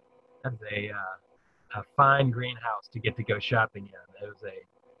 But that's a fine greenhouse to get to go shopping in. It was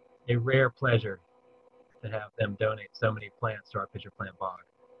a rare pleasure to have them donate so many plants to our pitcher plant bog.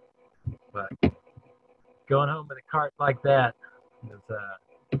 But going home with a cart like that is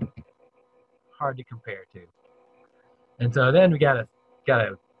hard to compare to. And so then we gotta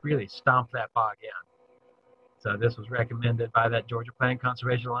really stomp that bog in. So this was recommended by that Georgia Plant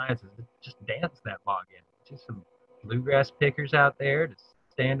Conservation Alliance, is to just dance that bog in. Just some bluegrass pickers out there to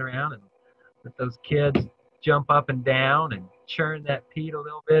stand around and let those kids jump up and down and churn that peat a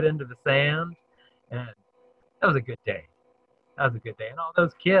little bit into the sand. And that was a good day. That was a good day. And all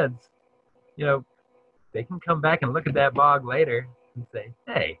those kids, you know, they can come back and look at that bog later and say,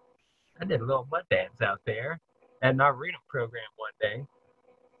 hey, I did a little mud dance out there at an Arboretum program one day.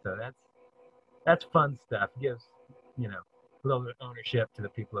 So that's fun stuff. Gives, you know, a little bit of ownership to the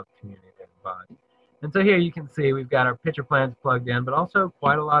people of the community that are involved. And so here you can see we've got our pitcher plants plugged in, but also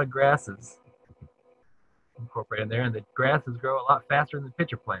quite a lot of grasses incorporated in there. And the grasses grow a lot faster than the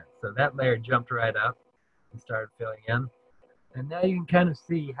pitcher plants. So that layer jumped right up and started filling in. And now you can kind of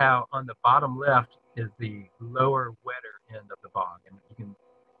see how on the bottom left is the lower, wetter end of the bog. And you can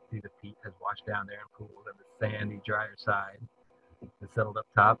see the peat has washed down there and pooled, and the sandy, drier side has settled up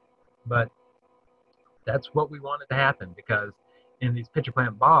top. But that's what we wanted to happen, because in these pitcher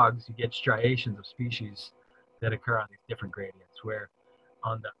plant bogs, you get striations of species that occur on these different gradients, where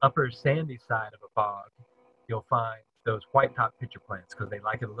on the upper sandy side of a bog, you'll find those white top pitcher plants because they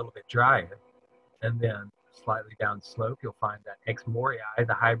like it a little bit drier. And then slightly down slope, you'll find that X Morii,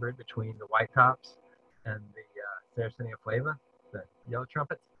 the hybrid between the white tops and the Sarracenia flava, the yellow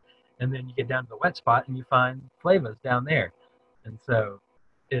trumpets. And then you get down to the wet spot and you find flavas down there. And so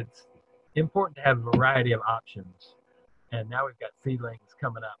it's important to have a variety of options. And now we've got seedlings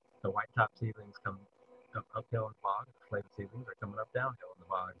coming up. The white top seedlings come up uphill in the bog. The flava seedlings are coming up downhill in the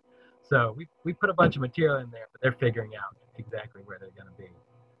bog. So we put a bunch of material in there, but they're figuring out exactly where they're going to be.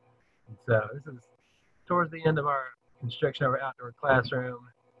 And so this is towards the end of our construction of our outdoor classroom.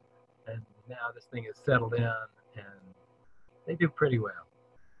 And now this thing is settled in, and they do pretty well.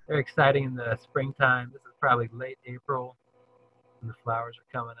 They're exciting in the springtime. This is probably late April, and the flowers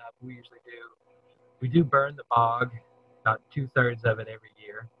are coming up. We do burn the bog, about 2/3 of it every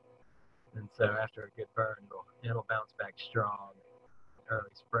year. And so after a good burn, it'll bounce back strong early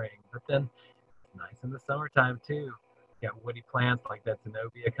spring. But then it's nice in the summertime too. You got woody plants like that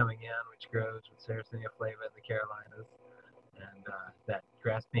Zenobia coming in, which grows with Sarracenia flava in the Carolinas. And that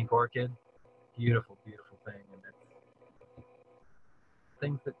grass pink orchid, beautiful, beautiful thing. And that's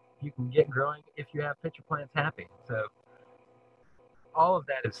things that you can get growing if you have pitcher plants happy. So all of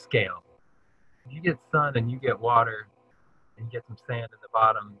that is scale. If you get sun and you get water and you get some sand in the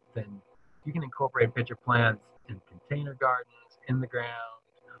bottom, then you can incorporate pitcher plants in container gardens, in the ground,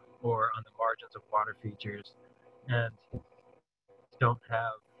 or on the margins of water features. And don't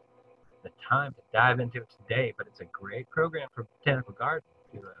have the time to dive into it today, but it's a great program for botanical garden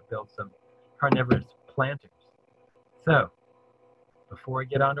to build some carnivorous planters. So before we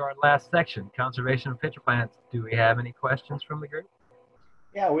get on to our last section, conservation of pitcher plants, do we have any questions from the group?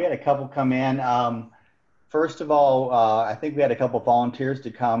 Yeah, we had a couple come in. First of all, I think we had a couple volunteers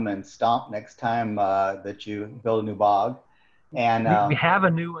to come and stomp next time that you build a new bog. And we have a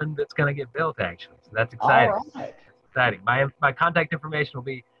new one that's going to get built, actually. So that's exciting. All right. That's exciting. My contact information will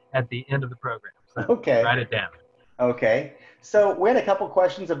be at the end of the program. So okay. Write it down. Okay. So we had a couple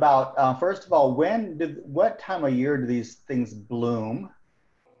questions about, first of all, what time of year do these things bloom?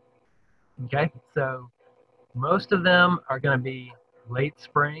 Okay. So most of them are going to be late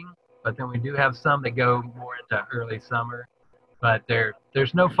spring, but then we do have some that go more into early summer. But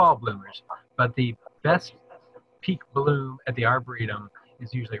there's no fall bloomers. But the best peak bloom at the Arboretum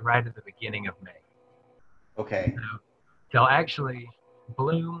is usually right at the beginning of May. Okay. So they'll actually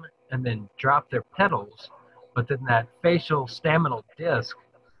bloom and then drop their petals, but then that facial staminal disc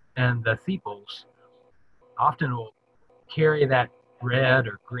and the sepals often will carry that red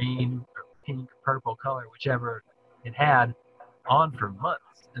or green or pink, purple color, whichever it had, on for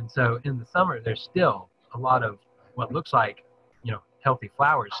months. And so in the summer, there's still a lot of what looks like, healthy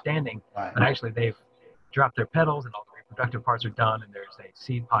flowers standing, right. But actually they've dropped their petals and all the reproductive parts are done, and there's a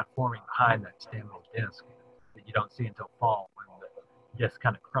seed pod forming behind that staminal disc that you don't see until fall, when the disc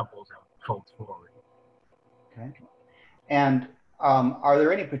kind of crumples and folds forward. Okay. And are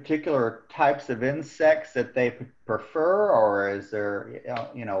there any particular types of insects that they prefer, or is there,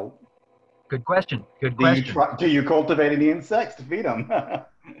 Good question. Good question. Do you cultivate any insects to feed them?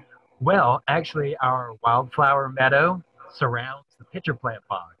 Well, actually, our wildflower meadow surrounds the pitcher plant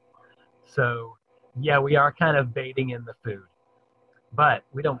bog. So, yeah, we are kind of baiting in the food. But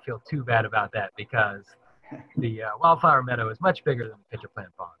we don't feel too bad about that, because the wildflower meadow is much bigger than the pitcher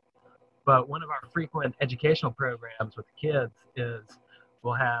plant bog. But one of our frequent educational programs with the kids is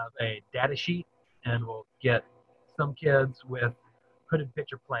we'll have a data sheet, and we'll get some kids with hooded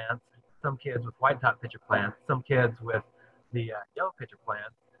pitcher plants, some kids with white top pitcher plants, some kids with the yellow pitcher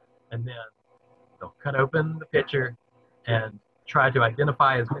plants, and then they'll cut open the pitcher and try to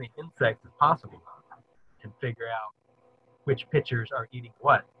identify as many insects as possible. and figure out which pitchers are eating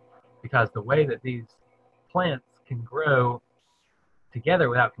what. Because the way that these plants can grow together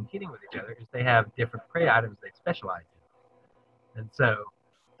without competing with each other is they have different prey items they specialize in. And so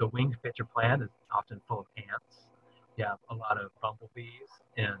the winged pitcher plant is often full of ants. You have a lot of bumblebees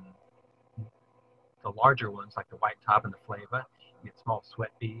in the larger ones like the white top and the flava. You get small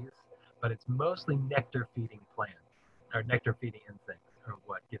sweat bees, but it's mostly nectar feeding plants or nectar feeding insects are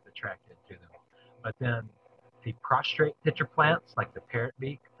what gets attracted to them. But then the prostrate pitcher plants like the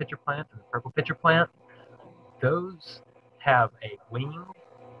parrotbeak pitcher plant and the purple pitcher plant, those have a wing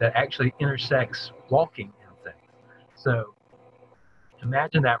that actually intersects walking insects. So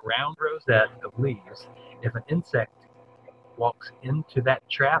imagine that round rosette of leaves. If an insect walks into that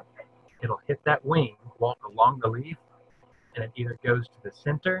trap, it'll hit that wing, walk along the leaf, and it either goes to the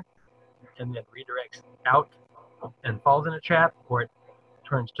center and then redirects out and falls in a trap, or it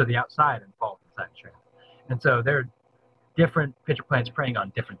turns to the outside and falls inside the trap. And so there are different pitcher plants preying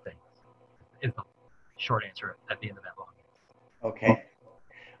on different things, is the short answer at the end of that long answer. Okay.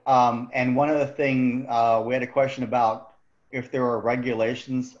 And one other thing, we had a question about if there are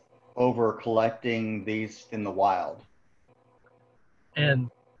regulations over collecting these in the wild. And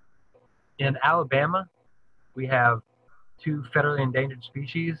in Alabama, we have 2 federally endangered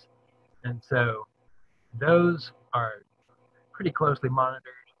species, and so those are pretty closely monitored.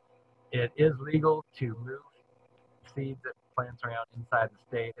 It is legal to move seeds that plants around inside the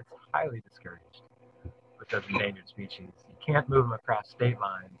state. It's highly discouraged with those endangered species. You can't move them across state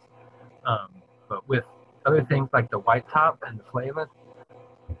lines. But with other things like the white top and the flava,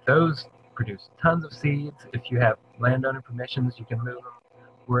 those produce tons of seeds. If you have landowner permissions, you can move them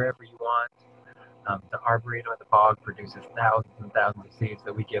wherever you want. The Arboretum at the bog produces thousands and thousands of seeds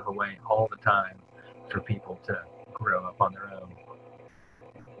that we give away all the time for people to grow up on their own.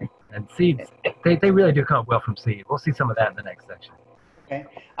 And seeds, they really do come up well from seed. We'll see some of that in the next section. Okay.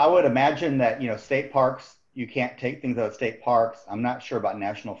 I would imagine that, state parks, you can't take things out of state parks. I'm not sure about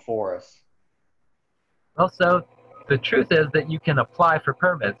national forests. Also, the truth is that you can apply for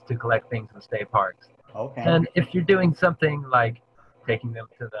permits to collect things in state parks. Okay. And if you're doing something like taking them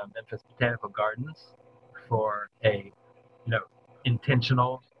to the Memphis Botanical Gardens for a,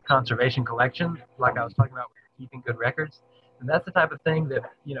 intentional conservation collection, like I was talking about, where you're keeping good records, and that's the type of thing that,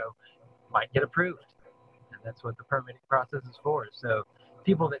 might get approved. And that's what the permitting process is for. So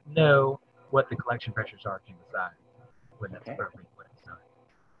people that know what the collection pressures are can decide when that's appropriate.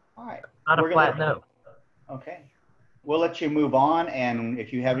 All right. Not a flat no. Okay. We'll let you move on. And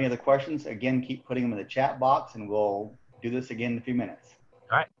if you have any other questions, again, keep putting them in the chat box and we'll do this again in a few minutes.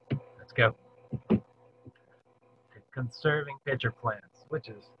 All right, let's go. Conserving pitcher plants, which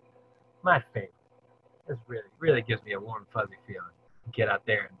is my favorite. This really gives me a warm, fuzzy feeling. Get out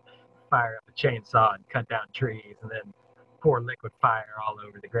there and fire up a chainsaw and cut down trees and then pour liquid fire all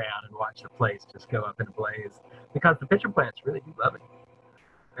over the ground and watch the place just go up in a blaze, because the pitcher plants really do love it.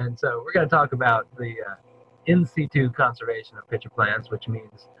 And so we're going to talk about the in situ conservation of pitcher plants, which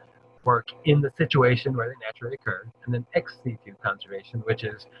means work in the situation where they naturally occur, and then ex situ conservation, which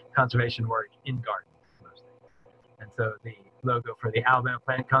is conservation work in gardens mostly. And so the logo for the Alabama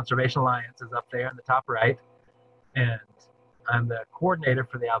Plant Conservation Alliance is up there in the top right, and I'm the coordinator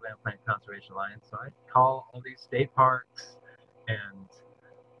for the Alabama Plant Conservation Alliance, so I call all these state parks and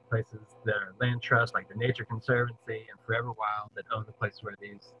places that are land trusts like the Nature Conservancy and Forever Wild that own the places where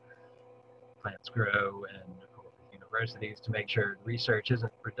these plants grow, and universities to make sure research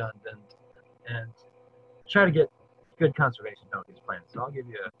isn't redundant and try to get good conservation done with these plants. So I'll give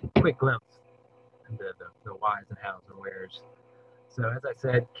you a quick glimpse into the whys and hows and wheres. So as I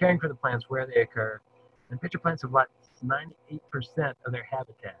said, caring for the plants where they occur, and pitcher plants have lost 98% of their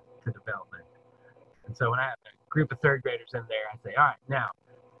habitat to development. And so when I have a group of third graders in there, I say, all right, now,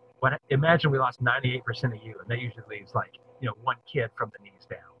 imagine we lost 98% of you, and that usually leaves one kid from the knees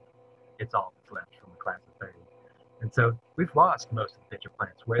down. It's all that's left from the class of 30. And so we've lost most of the pitcher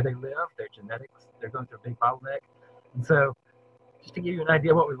plants. Where they live, their genetics, they're going through a big bottleneck. And so just to give you an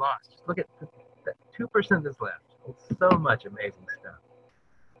idea of what we lost, just look at that 2% that's left. It's so much amazing stuff.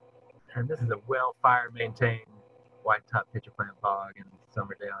 And this is a well-fire maintained white top pitcher plant bog in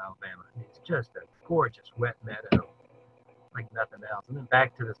Somerdale, Alabama. It's just a gorgeous wet meadow like nothing else. And then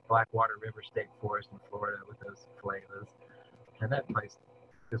back to this Blackwater River State Forest in Florida with those flavas. And that place,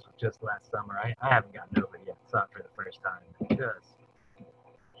 this was just last summer. I haven't gotten over it yet. Saw it for the first time. Just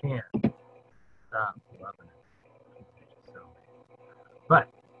can't stop loving it. But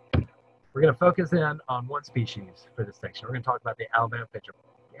we're going to focus in on one species for this section. We're going to talk about the Alabama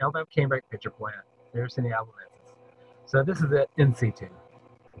canebrake pitcher plant, Sarracenia alabamensis. So this is it in situ.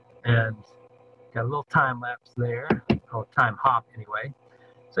 And Got a little time lapse there, or time hop anyway.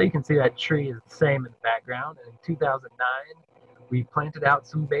 So you can see that tree is the same in the background. And in 2009, we planted out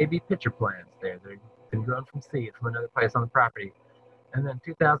some baby pitcher plants there. They've been grown from seed from another place on the property. And then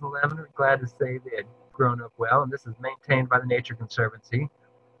 2011, we're glad to say they had grown up well. And this is maintained by the Nature Conservancy.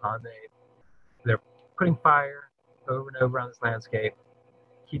 They're putting fire over and over on this landscape,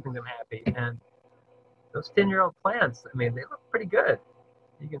 keeping them happy. And those 10-year-old plants, I mean, they look pretty good.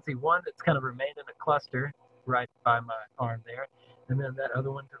 You can see one that's kind of remained in a cluster right by my arm there. And then that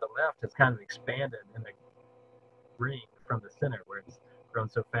other one to the left has kind of expanded in a ring from the center where it's grown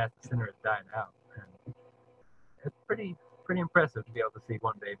so fast the center has died out. And it's pretty impressive to be able to see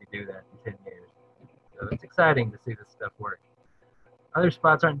one baby do that in 10 years. So it's exciting to see this stuff work. Other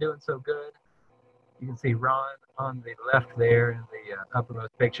spots aren't doing so good. You can see Ron on the left there in the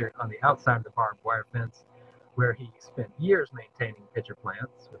uppermost picture on the outside of the barbed wire fence, where he spent years maintaining pitcher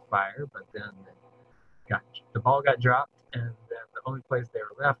plants with fire, but then the ball got dropped, and then the only place they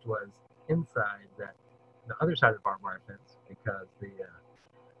were left was inside the other side of the barbed wire fence, because the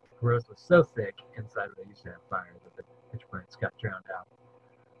growth was so thick inside where they used to have fire that the pitcher plants got drowned out.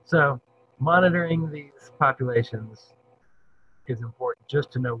 So monitoring these populations is important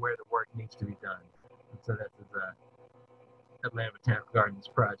just to know where the work needs to be done. And so that's the Atlanta Botanical Gardens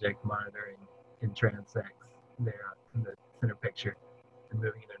project, monitoring in transects there in the center picture and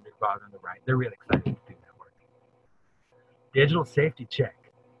moving into a new bog on the right. They're really excited to do that work. Digital safety check.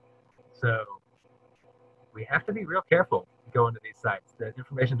 So we have to be real careful going to these sites. The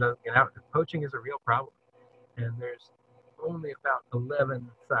information doesn't get out. Poaching is a real problem. And there's only about 11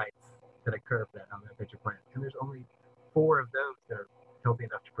 sites that occur for that Alabama pitcher plant. And there's only 4 of those that are healthy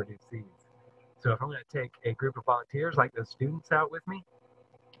enough to produce seeds. So if I'm going to take a group of volunteers like those students out with me,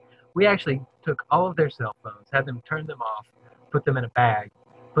 we actually took all of their cell phones, had them turn them off, put them in a bag,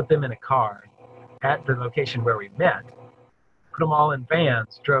 put them in a car at the location where we met, put them all in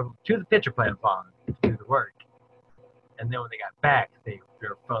vans, drove them to the pitcher plant pond to do the work. And then when they got back,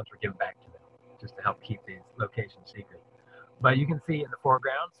 their phones were given back to them just to help keep these locations secret. But you can see in the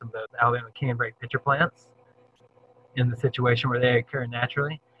foreground some of those Alabama canebrake pitcher plants in the situation where they occur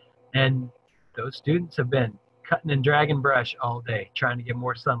naturally. And those students have been cutting and dragging brush all day, trying to get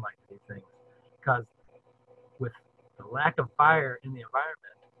more sunlight to these things. Because with the lack of fire in the environment,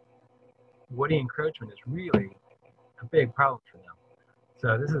 woody encroachment is really a big problem for them.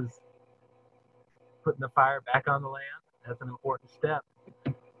 So this is putting the fire back on the land. That's an important step,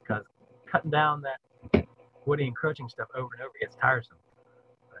 because cutting down that woody encroaching stuff over and over gets tiresome.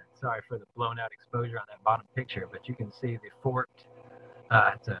 But sorry for the blown out exposure on that bottom picture, but you can see the forked,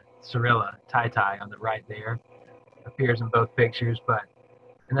 it's a Sarracenia tie on the right there. Appears in both pictures, but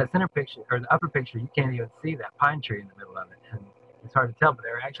in that center picture, or the upper picture, you can't even see that pine tree in the middle of it. And it's hard to tell, but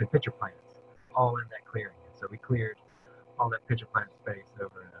there are actually pitcher plants all in that clearing. And so we cleared all that pitcher plant space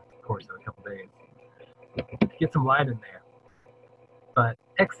over the course of a couple days to get some light in there. But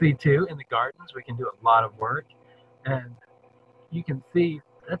XC2 in the gardens, we can do a lot of work. And you can see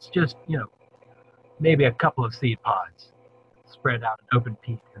that's just, maybe a couple of seed pods spread out an open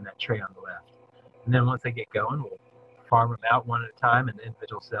peat in that tray on the left. And then once they get going, we'll farm them out one at a time in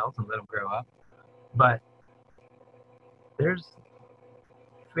individual cells and let them grow up. But there's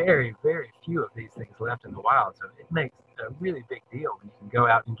very, very few of these things left in the wild. So it makes a really big deal when you can go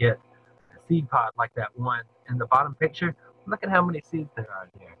out and get a seed pod like that one in the bottom picture. Look at how many seeds there are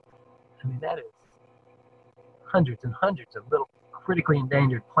there. I mean, that is hundreds and hundreds of little critically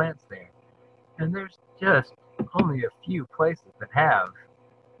endangered plants there. And there's just only a few places that have,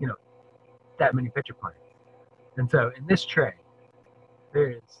 that many pitcher plants. And so in this tray,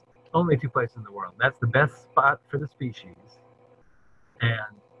 there's only 2 places in the world. That's the best spot for the species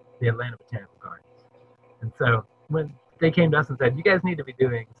and the Atlanta Botanical Gardens. And so when they came to us and said, you guys need to be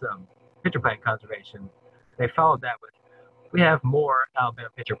doing some pitcher plant conservation, they followed that with, we have more Alabama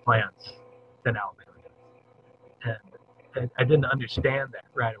pitcher plants than Alabama does. And I didn't understand that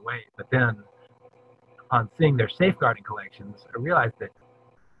right away, but then on seeing their safeguarding collections, I realized that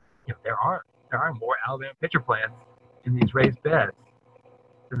there are more Alabama pitcher plants in these raised beds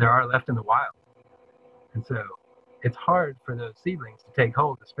than there are left in the wild. And so it's hard for those seedlings to take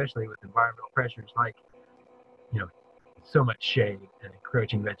hold, especially with environmental pressures like, so much shade and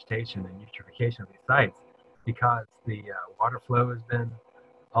encroaching vegetation and eutrophication of these sites, because the water flow has been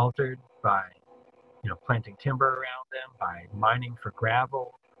altered by, planting timber around them, by mining for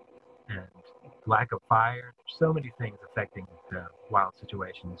gravel, and lack of fire. There's so many things affecting the wild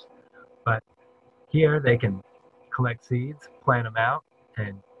situations. But here they can collect seeds, plant them out,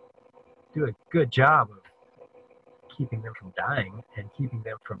 and do a good job of keeping them from dying and keeping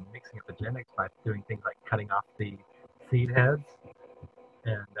them from mixing up the genetics by doing things like cutting off the seed heads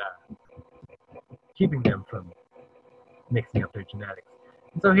and keeping them from mixing up their genetics.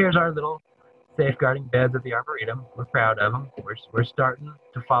 And so here's our little safeguarding beds at the Arboretum. We're proud of them. We're starting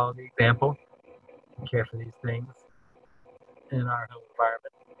to follow the example and care for these things in our home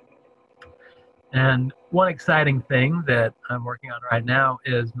environment. And one exciting thing that I'm working on right now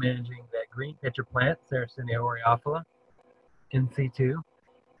is managing that green pitcher plant, Sarracenia aureophila, in situ.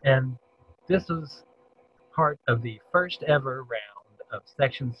 And this was part of the first ever round of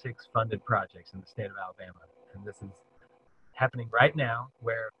Section 6 funded projects in the state of Alabama. And this is happening right now,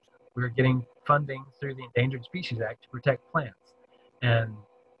 where we're getting funding through the Endangered Species Act to protect plants. And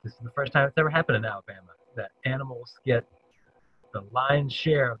this is the first time it's ever happened in Alabama, that animals get the lion's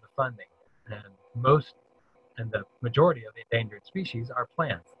share of the funding. And the majority of the endangered species are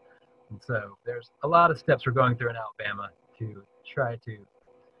plants. And so there's a lot of steps we're going through in Alabama to try to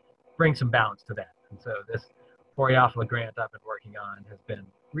bring some balance to that. And so this Aureophila grant I've been working on has been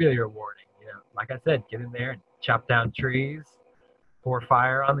really rewarding. You know, like I said, get in there and chop down trees, pour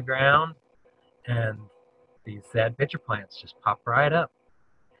fire on the ground, and these sad pitcher plants just pop right up,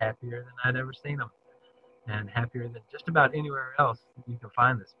 happier than I'd ever seen them, and happier than just about anywhere else you can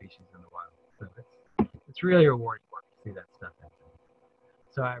find this species in the wild. So it's really rewarding work to see that stuff happen.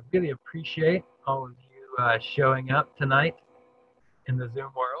 So I really appreciate all of you showing up tonight in the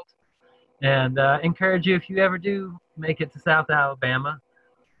Zoom world, and encourage you, if you ever do make it to South Alabama,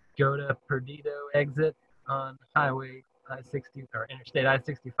 go to Perdido exit on Highway I-60 or Interstate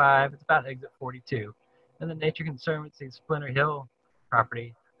I-65. It's about exit 42. And the Nature Conservancy Splinter Hill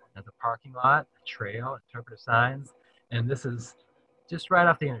property has a parking lot, a trail, interpretive signs, and this is just right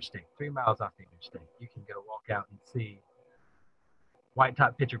off the interstate, 3 miles off the interstate. You can go walk out and see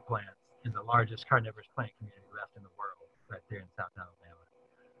white-top pitcher plants in the largest carnivorous plant community left in the world, right there in South Alabama.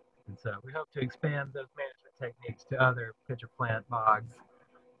 And so we hope to expand those management techniques to other pitcher plant bogs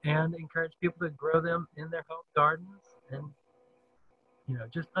and encourage people to grow them in their home gardens, and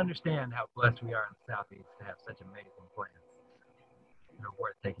just understand how blessed we are in the Southeast to have such amazing plants that are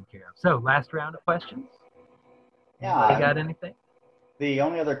worth taking care of. So last round of questions. Yeah. Got anything? The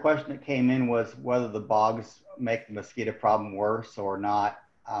only other question that came in was whether the bogs make the mosquito problem worse or not.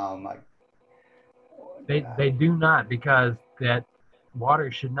 They do not, because that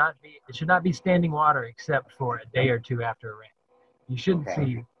water should not be standing water except for a day or two after a rain. You shouldn't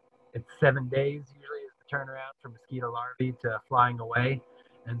see it's 7 days usually is the turnaround for mosquito larvae to flying away.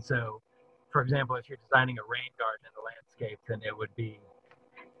 And so, for example, if you're designing a rain garden in the landscape, then it would be,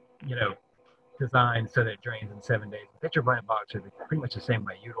 designed so that it drains in 7 days. Pitcher plant bogs are pretty much the same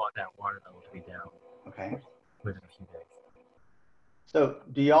way. You'd want that water level to be down within a few days. So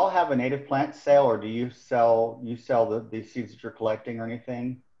do y'all have a native plant sale, or do you sell the seeds that you're collecting or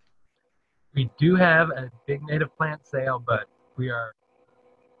anything? We do have a big native plant sale, but we are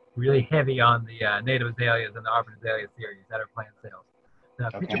really heavy on the native azaleas and the Auburn azalea series that are plant sales.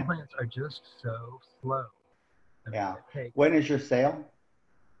 The pitcher plants are just so slow. When is your sale?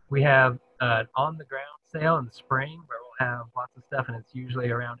 We have an on-the-ground sale in the spring where we'll have lots of stuff, and it's usually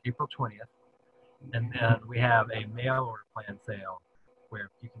around April 20th. And then we have a mail order plant sale where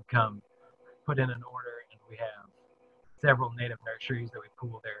you can come put in an order, and we have several native nurseries that we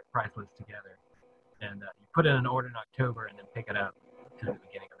pool their price lists together. And you put in an order in October and then pick it up in the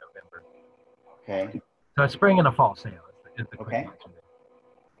beginning of November. Okay. So a spring and a fall sale is the quick answer.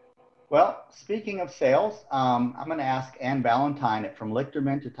 Well, speaking of sales, I'm going to ask Ann Valentine from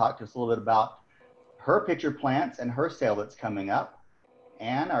Lichterman to talk to us a little bit about her pitcher plants and her sale that's coming up.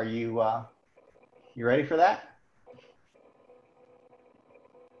 Ann, are you ready for that?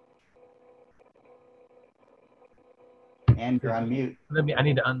 Ann, you're on mute. I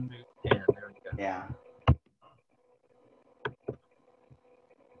need to unmute Ann. There we go. Yeah.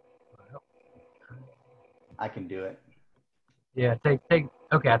 I can do it. Yeah,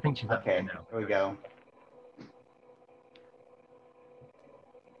 okay, I think she's up there now. Here we go.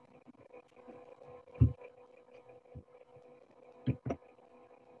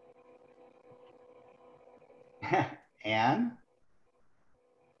 Ann?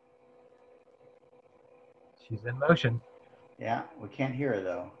 She's in motion. Yeah, we can't hear her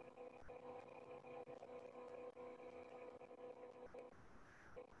though.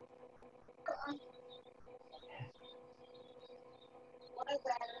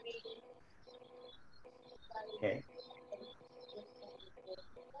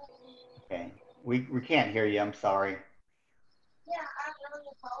 Okay. We can't hear you. I'm sorry. Yeah, I really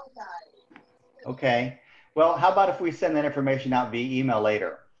apologize. Okay. Well, how about if we send that information out via email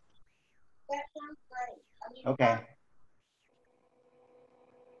later? That sounds great. Okay.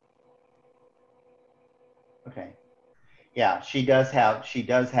 Okay. Yeah, she does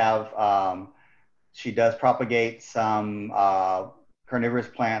propagate some carnivorous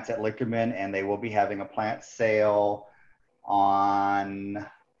plants at Lickerman, and they will be having a plant sale on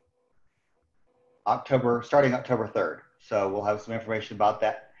starting October 3rd. So we'll have some information about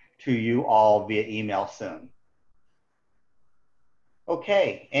that to you all via email soon.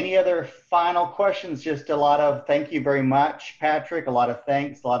 Okay, any other final questions? Just a lot of thank you very much, Patrick. A lot of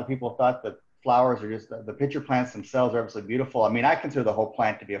thanks. A lot of people thought that flowers are just, the pitcher plants themselves are absolutely beautiful. I mean, I consider the whole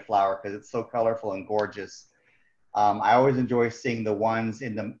plant to be a flower because it's so colorful and gorgeous. I always enjoy seeing the ones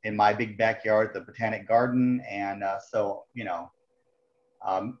in my big backyard, the Botanic Garden. And so, you know,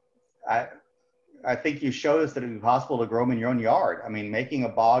 I think you showed us that it would be possible to grow them in your own yard. I mean, making a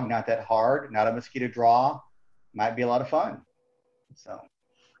bog not that hard, not a mosquito draw, might be a lot of fun. So.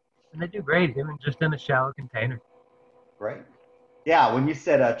 And they do great, even just in a shallow container. Great. Yeah, when you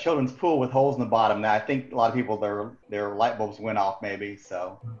said a children's pool with holes in the bottom, I think a lot of people, their light bulbs went off maybe,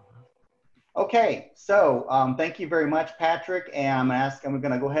 so. Okay, so thank you very much, Patrick. And I'm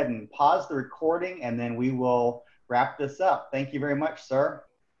going to go ahead and pause the recording, and then we will wrap this up. Thank you very much, sir.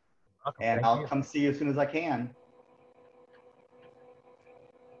 Okay, and I'll come see you as soon as I can.